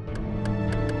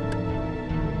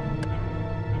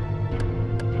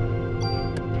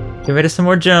 Get rid of some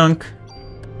more junk.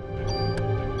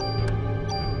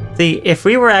 See, if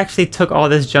we actually took all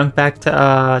this junk back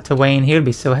to Wayne, he would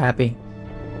be so happy.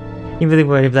 He really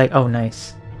would. He'd be like, oh,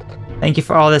 nice. Thank you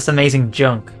for all this amazing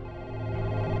junk.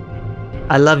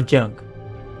 I love junk.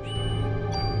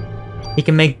 He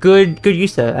can make good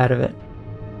use out of it.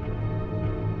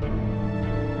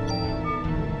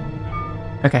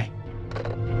 Okay.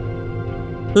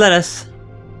 Let us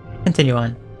continue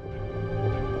on.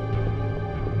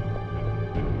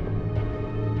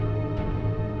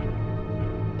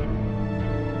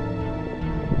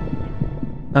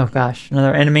 Oh gosh,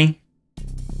 another enemy?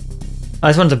 Oh,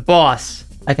 this one's a boss.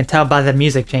 I can tell by the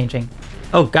music changing.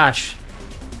 Oh gosh.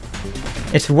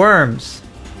 It's worms.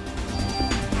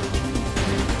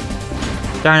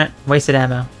 Darn it, wasted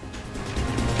ammo.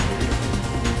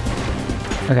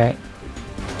 Okay.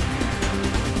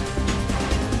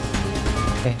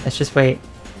 Okay, let's just wait.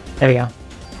 There we go.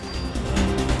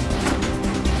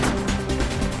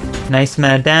 Nice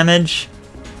amount of damage.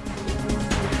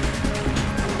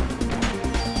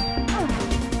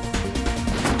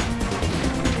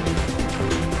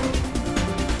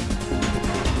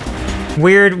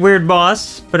 Weird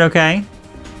boss, but okay.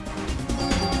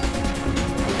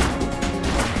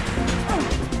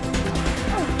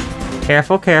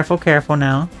 Careful, careful, careful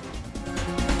now.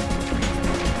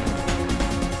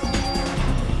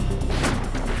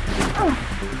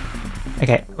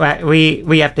 Okay,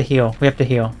 we have to heal. We have to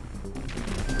heal.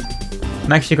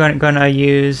 I'm actually gonna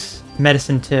use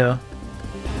medicine too.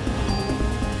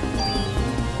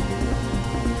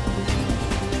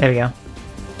 There we go.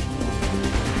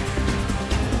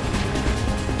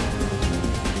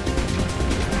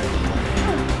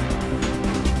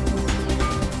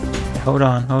 Hold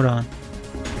on, hold on.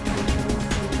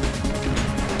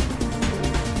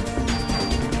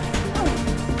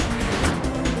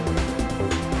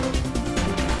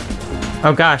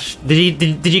 Oh gosh, did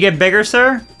you get bigger,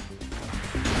 sir?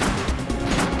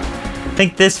 I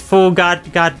think this fool got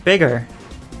bigger.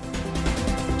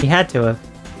 He had to have.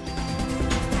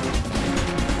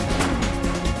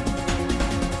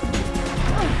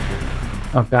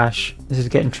 Oh gosh, this is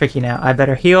getting tricky now. I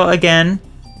better heal again.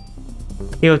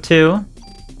 Heal 2.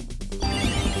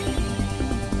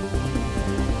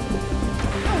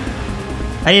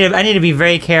 I need to be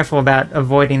very careful about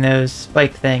avoiding those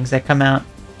spike things that come out.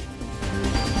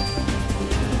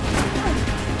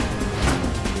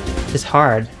 It's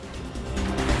hard.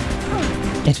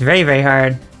 It's very, very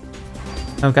hard.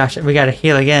 Oh gosh, we gotta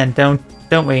heal again, don't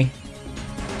we?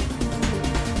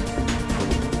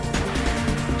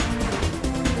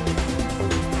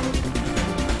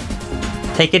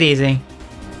 Take it easy.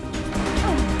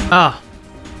 Oh.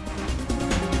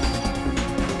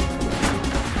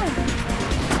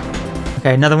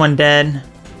 Okay, another one dead.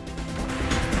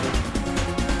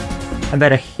 I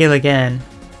better heal again.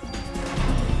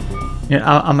 You know,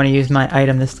 I'm gonna use my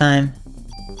item this time.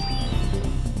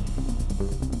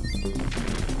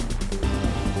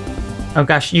 Oh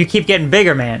gosh, you keep getting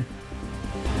bigger, man.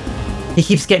 He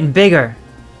keeps getting bigger.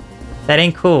 That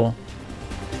ain't cool.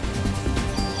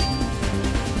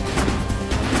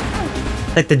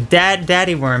 It's like the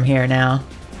daddy worm here now.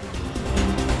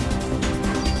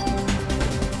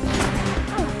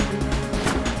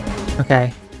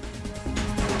 Okay.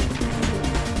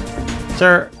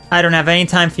 Sir, I don't have any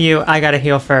time for you. I gotta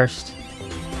heal first.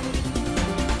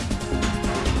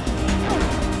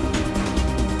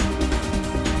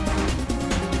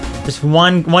 Just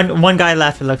one guy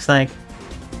left, it looks like.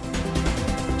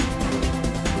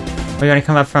 We're gonna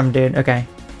come up from, dude. Okay.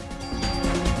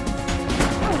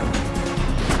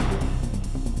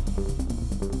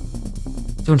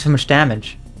 Doing so much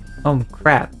damage. Oh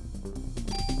crap.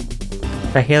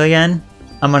 Should I heal again?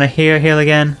 I'm gonna heal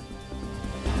again.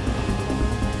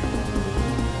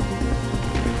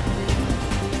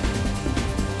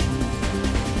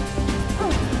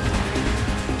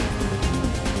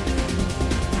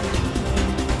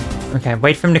 Okay,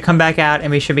 wait for him to come back out and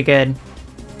we should be good.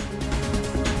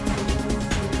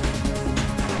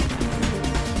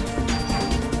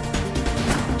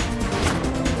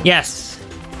 Yes!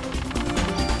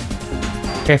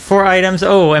 Okay, 4 items.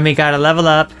 Oh, and we gotta level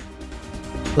up.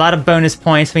 A lot of bonus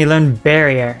points. We learned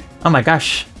barrier. Oh my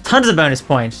gosh. Tons of bonus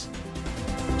points.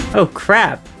 Oh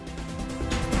crap.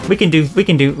 We can do,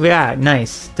 yeah,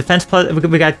 nice. Defense plus,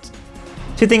 we got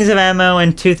 2 things of ammo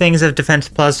and 2 things of defense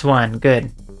plus 1.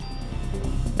 Good.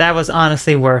 That was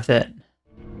honestly worth it.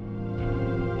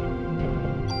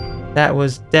 That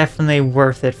was definitely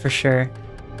worth it for sure.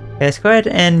 Okay, let's go ahead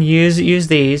and use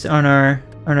these on our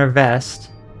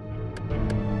vest.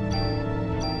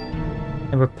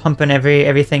 And we're pumping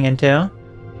everything into.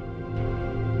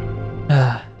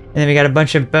 And then we got a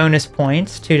bunch of bonus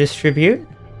points to distribute.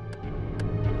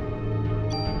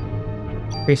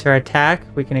 Increase our attack.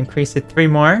 We can increase it 3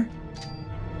 more.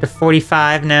 To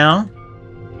 45 now.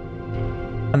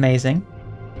 Amazing.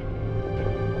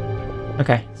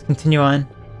 Okay, let's continue on.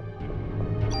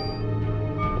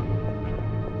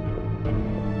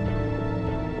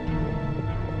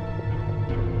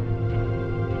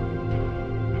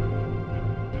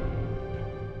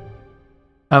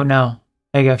 Oh no.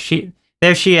 There you go.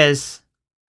 There she is.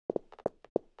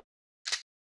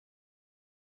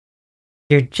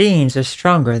 Your genes are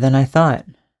stronger than I thought.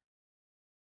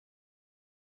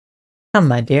 Come,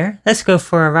 my dear. Let's go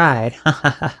for a ride.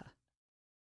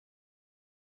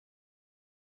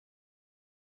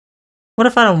 What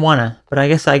if I don't wanna? But I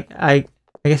guess I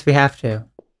guess we have to.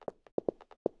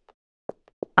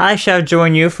 I shall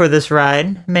join you for this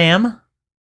ride, ma'am.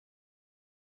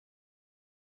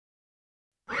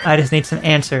 I just need some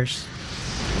answers.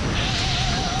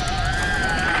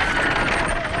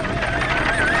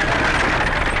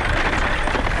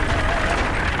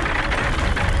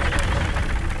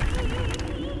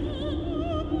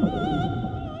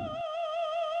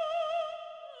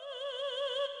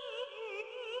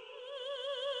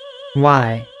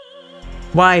 Why?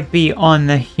 Why be on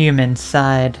the human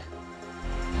side?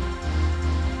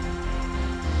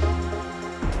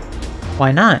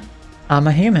 Why not? I'm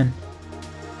a human.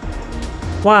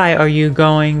 Why are you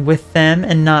going with them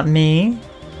and not me?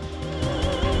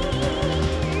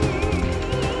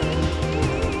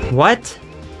 What?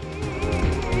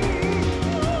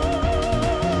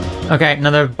 Okay,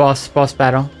 another boss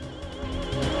battle.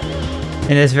 In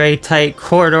this very tight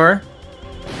corridor.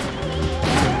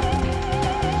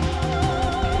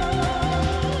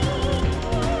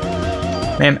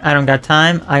 Ma'am, I don't got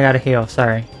time. I gotta heal,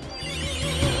 sorry.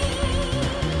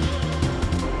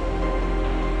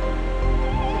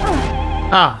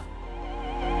 Ah!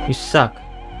 You suck.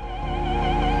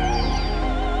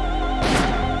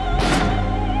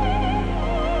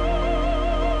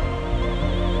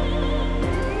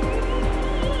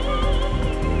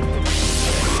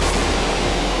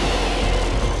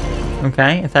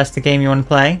 Okay, if that's the game you want to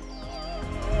play.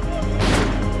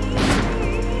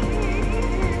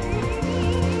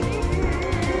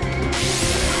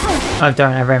 Oh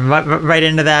darn, I ran right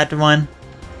into that one.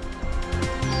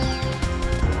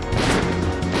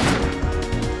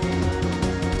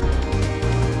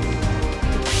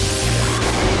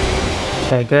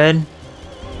 Okay, good.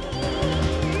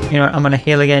 You know what, I'm gonna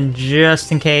heal again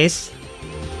just in case.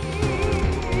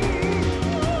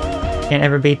 Can't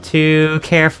ever be too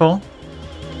careful.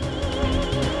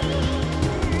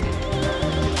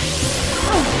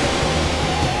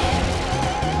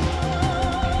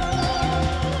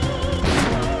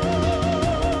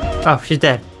 Oh, she's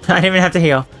dead. I didn't even have to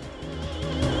heal.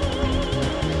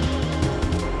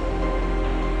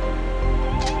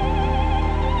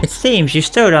 It seems you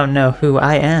still don't know who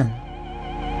I am.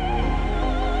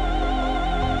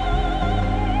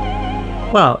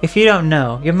 Well, if you don't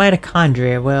know, your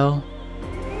mitochondria will.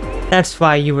 That's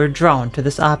why you were drawn to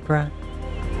this opera.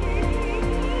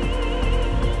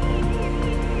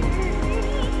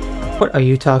 What are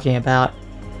you talking about?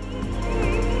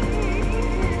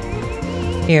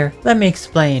 Here, let me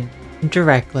explain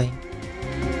directly.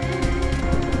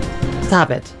 Stop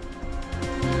it.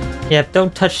 Yep,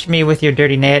 don't touch me with your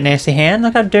dirty nasty hand.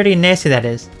 Look how dirty and nasty that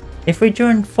is. If we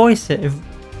join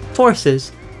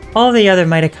forces, all the other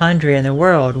mitochondria in the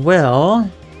world will...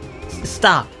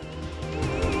 Stop.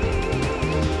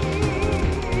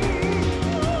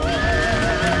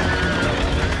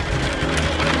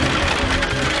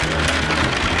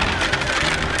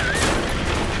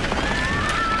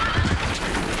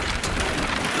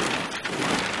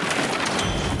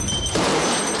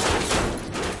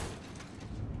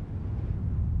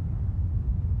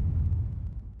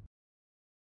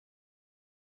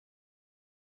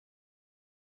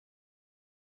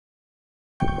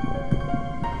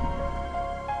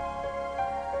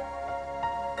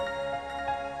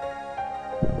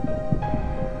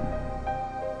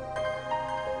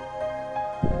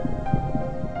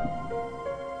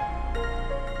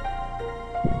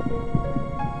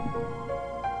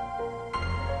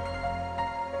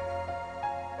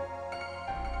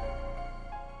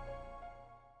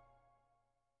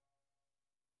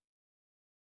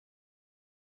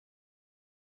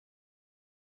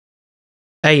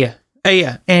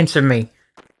 Aya, answer me.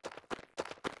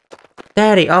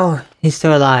 Daddy, oh, he's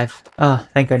still alive. Oh,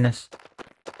 thank goodness.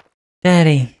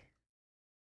 Daddy.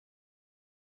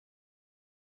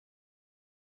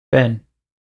 Ben,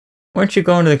 weren't you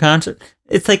going to the concert?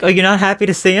 It's like, are you not happy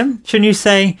to see him? Shouldn't you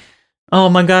say, oh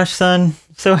my gosh, son,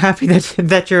 so happy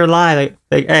that you're alive.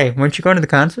 Like, hey, weren't you going to the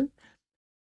concert?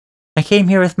 I came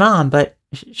here with Mom, but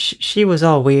she was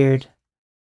all weird.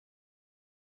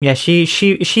 Yeah,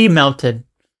 she melted.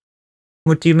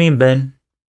 What do you mean, Ben?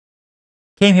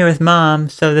 Came here with Mom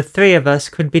so the three of us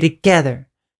could be together.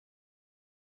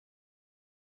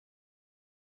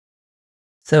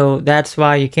 So that's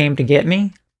why you came to get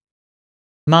me?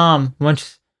 Mom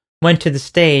once went to the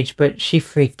stage, but she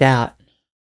freaked out.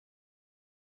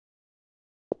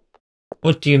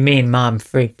 What do you mean, Mom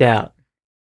freaked out?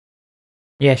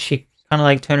 Yeah, she kind of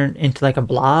like turned into like a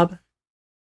blob.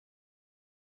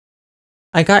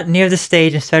 I got near the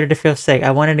stage and started to feel sick.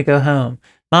 I wanted to go home.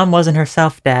 Mom wasn't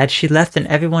herself, Dad. She left and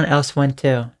everyone else went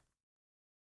too.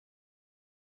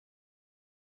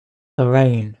 The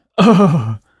rain.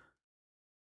 Oh!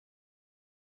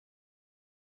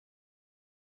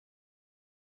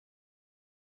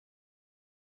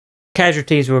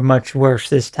 Casualties were much worse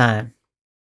this time.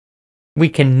 We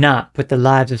cannot put the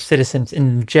lives of citizens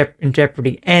in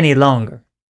jeopardy any longer.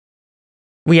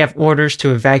 We have orders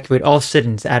to evacuate all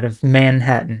citizens out of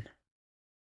Manhattan.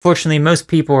 Fortunately, most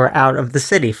people are out of the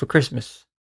city for Christmas.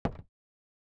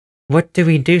 What do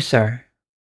we do, sir?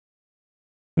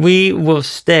 We will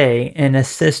stay and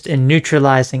assist in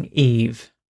neutralizing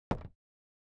Eve.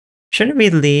 Shouldn't we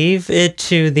leave it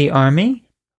to the army?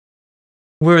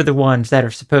 We're the ones that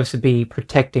are supposed to be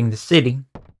protecting the city.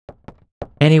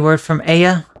 Any word from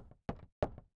Aya?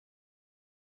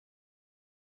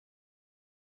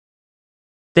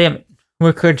 Damn it,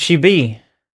 where could she be?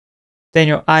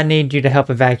 Daniel, I need you to help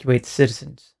evacuate the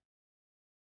citizens.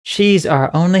 She's our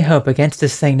only hope against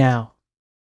this thing now.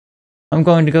 I'm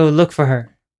going to go look for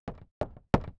her.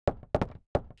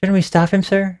 Shouldn't we stop him,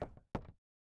 sir?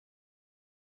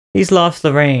 He's lost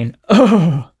Lorraine.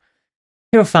 Oh!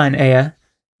 He'll find Aya.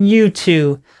 You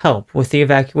two help with the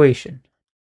evacuation.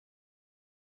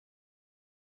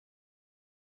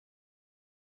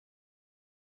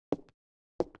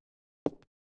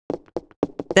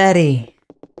 Daddy!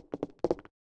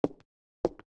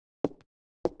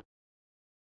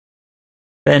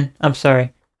 Ben, I'm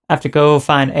sorry. I have to go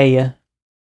find Aya.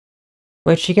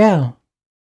 Where'd she go?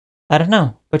 I don't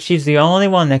know, but she's the only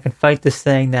one that can fight this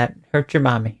thing that hurt your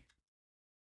mommy.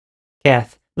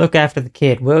 Kath, look after the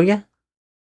kid, will ya?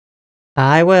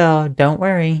 I will, don't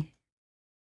worry.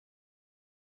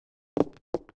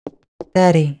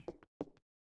 Daddy.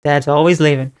 Dad's always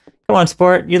leaving. Come on,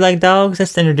 sport, you like dogs?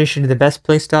 Let's introduce you to the best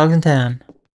place dogs in town.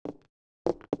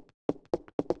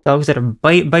 Dogs that'll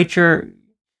bite your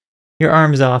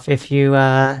arms off if you,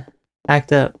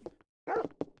 act up.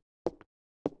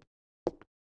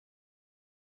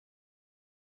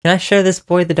 Can I show this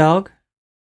boy the dog?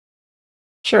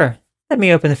 Sure. Let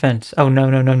me open the fence. Oh, no,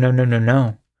 no, no, no, no, no,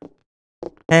 no.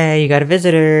 Hey, you got a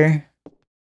visitor.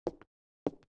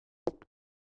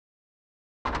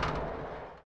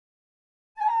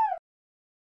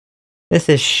 This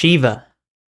is Shiva.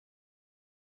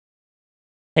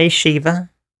 Hey, Shiva.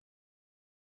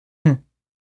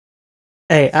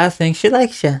 Hey, I think she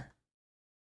likes you.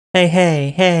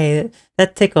 Hey,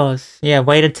 that tickles. Yeah,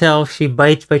 wait until she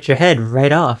bites your head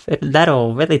right off.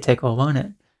 That'll really tickle, won't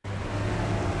it?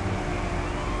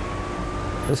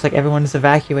 Looks like everyone is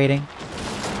evacuating.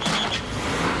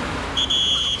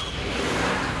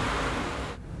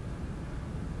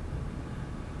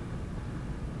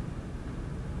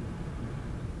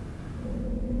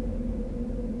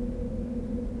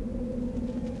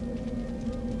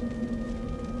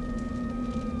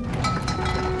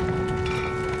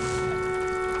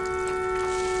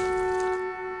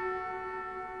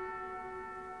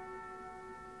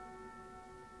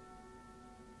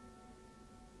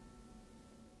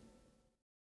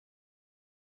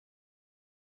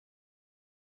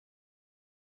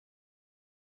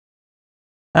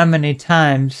 How many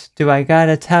times do I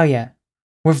gotta tell ya?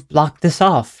 We've blocked this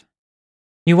off.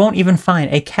 You won't even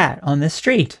find a cat on this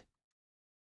street.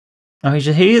 Oh,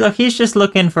 he's just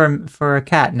looking for a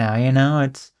cat now, you know?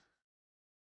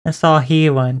 That's all he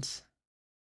wants.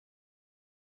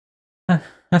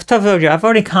 I've told you, I've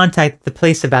already contacted the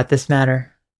police about this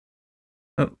matter.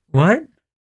 What?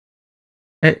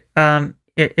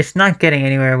 It's not getting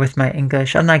anywhere with my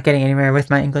English. I'm not getting anywhere with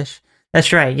my English.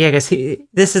 That's right, yeah, because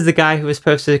this is the guy who was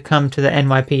supposed to come to the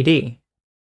NYPD.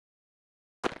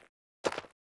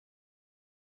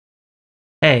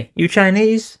 Hey, you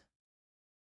Chinese?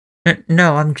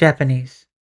 No, I'm Japanese.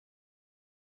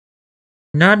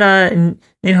 Not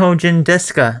Ninhojin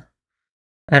Deska.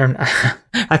 I don't know.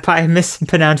 I probably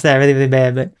mispronounced that really, really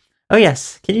bad, but oh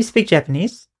yes, can you speak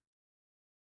Japanese?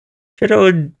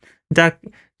 Shiro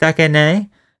dakene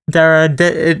dara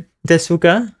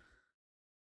desuka?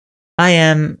 I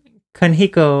am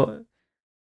Kanhiko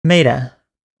Maeda,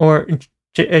 or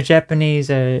a Japanese.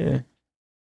 Hey,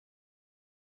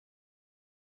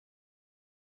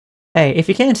 if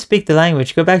you can't speak the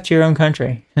language, go back to your own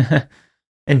country.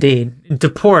 Indeed,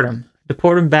 deport him.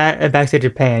 Deport him back to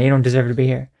Japan. You don't deserve to be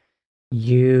here.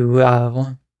 You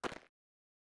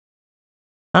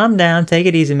calm down. Take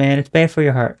it easy, man. It's bad for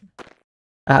your heart.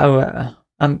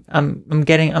 I'm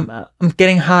getting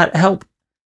hot. Help.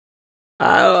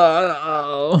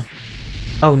 Oh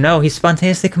no, he's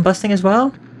spontaneously combusting as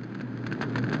well?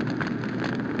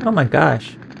 Oh my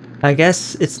gosh. I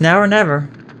guess it's now or never.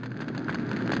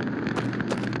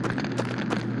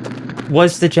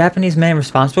 Was the Japanese man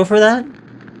responsible for that?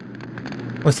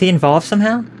 Was he involved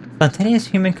somehow? Spontaneous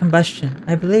human combustion.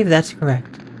 I believe that's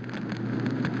correct.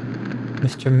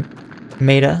 Mr.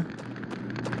 Maeda?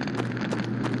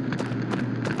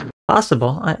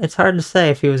 Possible. It's hard to say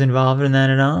if he was involved in that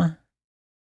at all.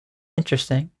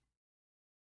 Interesting.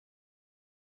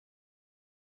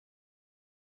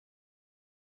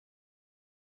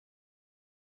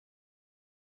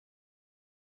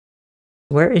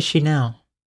 Where is she now?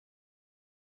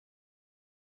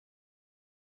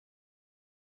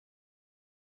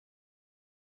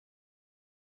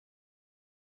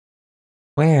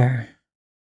 Where?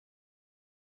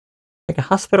 Like a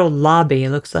hospital lobby, it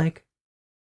looks like.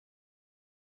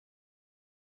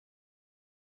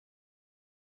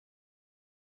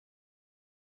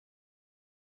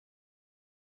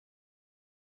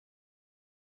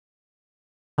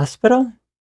 Hospital?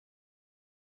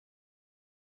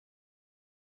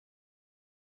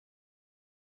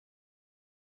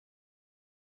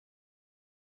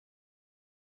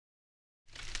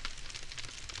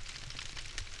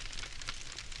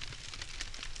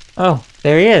 Oh,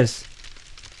 there he is.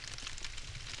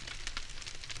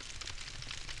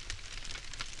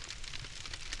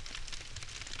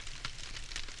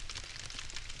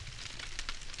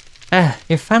 Ah,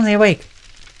 you're finally awake.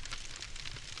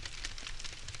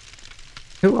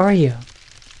 Who are you?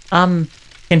 I'm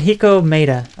Kenhiko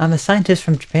Maeda. I'm a scientist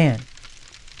from Japan.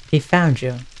 He found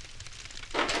you.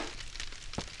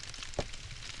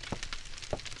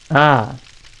 Ah.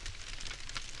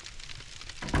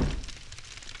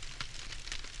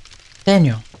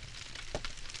 Daniel.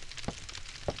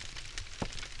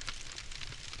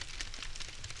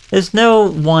 There's no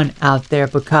one out there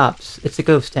but cops. It's a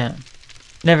ghost town.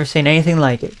 Never seen anything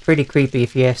like it. Pretty creepy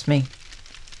if you ask me.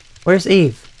 Where's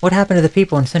Eve? What happened to the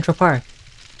people in Central Park?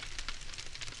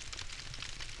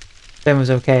 Ben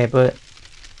was okay, but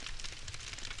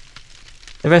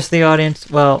the rest of the audience,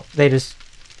 well, they just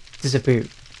disappeared.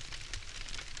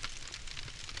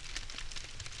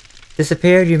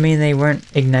 Disappeared? You mean they weren't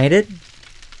ignited?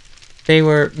 They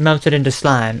were melted into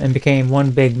slime and became one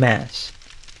big mass.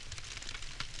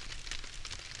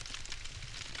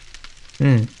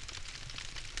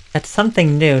 That's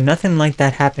something new. Nothing like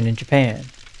that happened in Japan.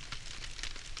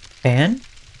 Japan?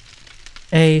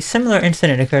 A similar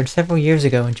incident occurred several years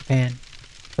ago in Japan,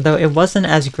 although it wasn't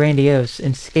as grandiose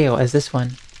in scale as this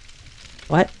one.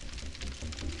 What?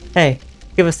 Hey,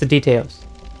 give us the details.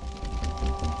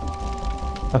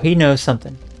 Oh, he knows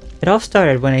something. It all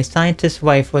started when a scientist's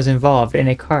wife was involved in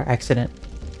a car accident.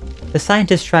 The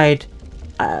scientist tried...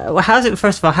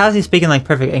 first of all, how's he speaking like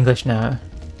perfect English now?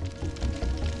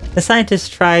 The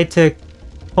scientist tried to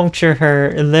puncture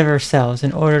her liver cells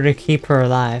in order to keep her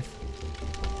alive.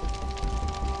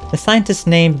 The scientist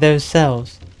named those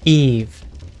cells Eve.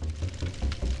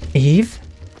 Eve?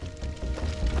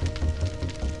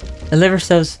 The liver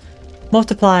cells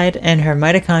multiplied and her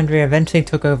mitochondria eventually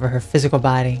took over her physical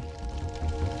body.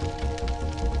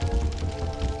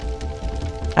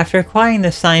 After acquiring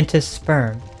the scientist's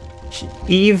sperm,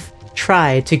 Eve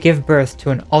tried to give birth to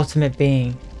an ultimate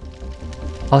being.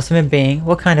 Ultimate being?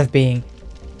 What kind of being?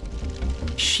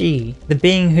 She, the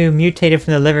being who mutated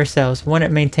from the liver cells,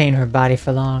 wouldn't maintain her body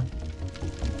for long.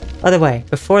 By the way,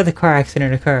 before the car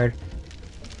accident occurred,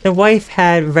 the wife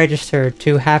had registered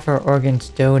to have her organs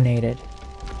donated.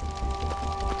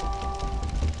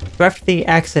 After the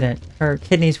accident, her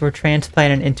kidneys were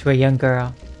transplanted into a young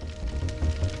girl.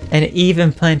 And Eve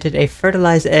implanted a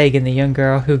fertilized egg in the young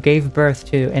girl who gave birth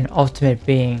to an ultimate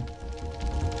being.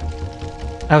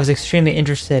 I was extremely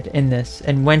interested in this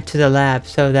and went to the lab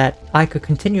so that I could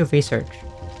continue research.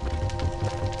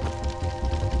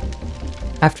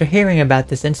 After hearing about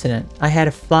this incident, I had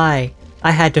to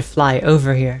fly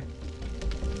over here.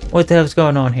 What the hell's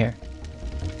going on here?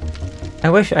 I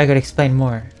wish I could explain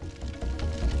more.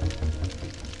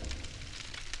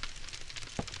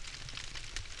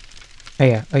 Oh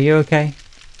yeah, are you okay?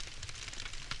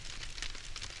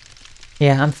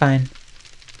 Yeah, I'm fine.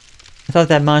 I thought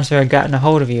that monster had gotten a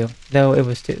hold of you, though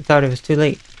thought it was too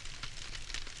late.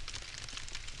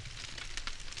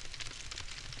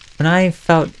 When I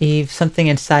felt Eve, something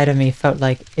inside of me felt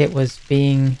like it was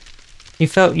being... You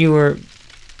felt you were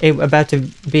about to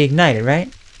be ignited,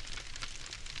 right?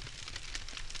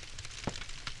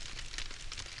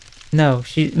 No,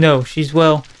 she's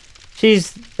the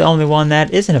only one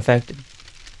that isn't affected.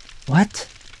 What?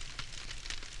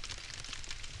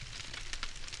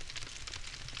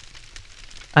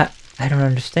 I don't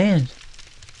understand.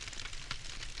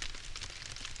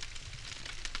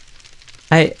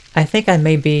 I think I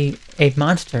may be a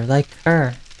monster like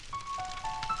her.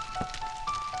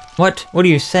 What are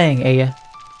you saying, Aya?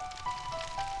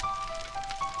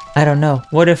 I don't know.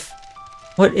 What if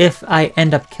I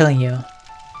end up killing you?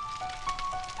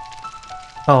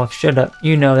 Oh, shut up.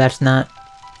 You know that's not.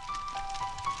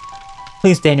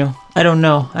 Please, Daniel. I don't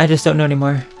know. I just don't know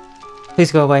anymore.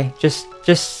 Please go away. Just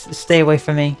stay away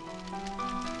from me.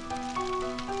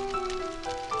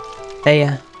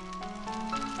 Aya.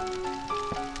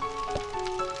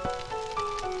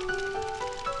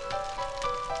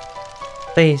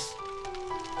 Please.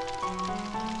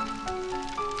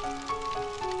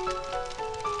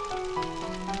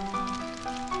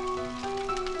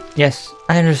 Yes,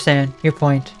 I understand your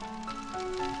point.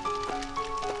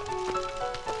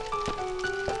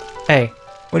 Hey,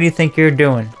 what do you think you're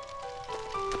doing?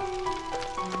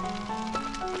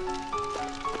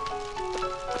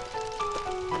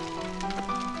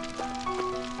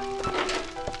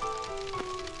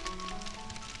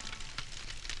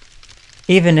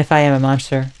 Even if I am a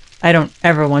monster, I don't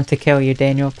ever want to kill you,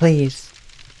 Daniel, please.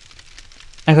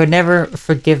 I could never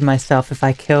forgive myself if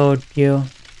I killed you.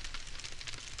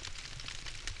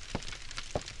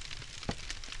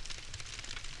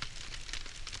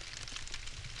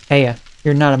 Hey,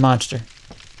 you're not a monster.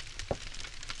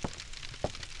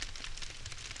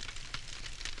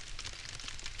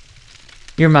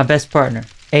 You're my best partner,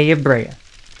 Aya Brea.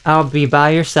 I'll be by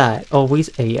your side, always,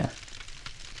 Aya.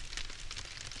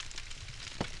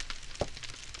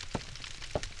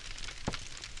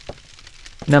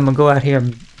 Now I'm gonna go out here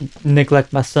and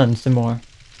neglect my son some more.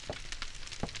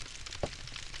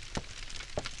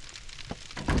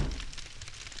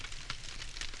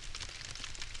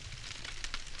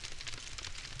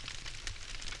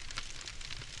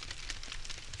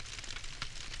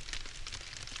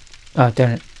 Oh,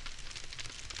 darn it.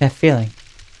 That feeling.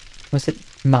 Was it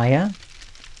Maya?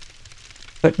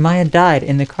 But Maya died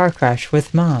in the car crash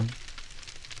with Mom.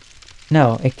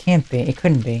 No, it can't be. It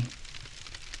couldn't be.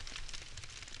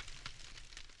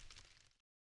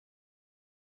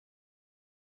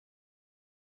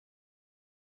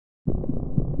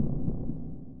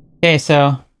 Okay,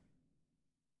 so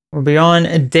we'll be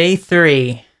on day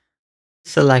 3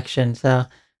 selection. So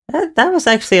that was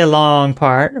actually a long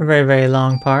part, a very, very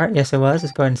long part. Yes, it was.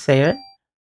 Let's go ahead and save it.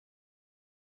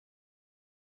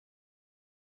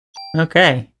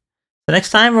 Okay. So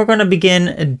next time we're going to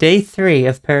begin day 3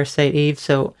 of Parasite Eve.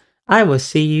 So I will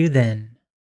see you then.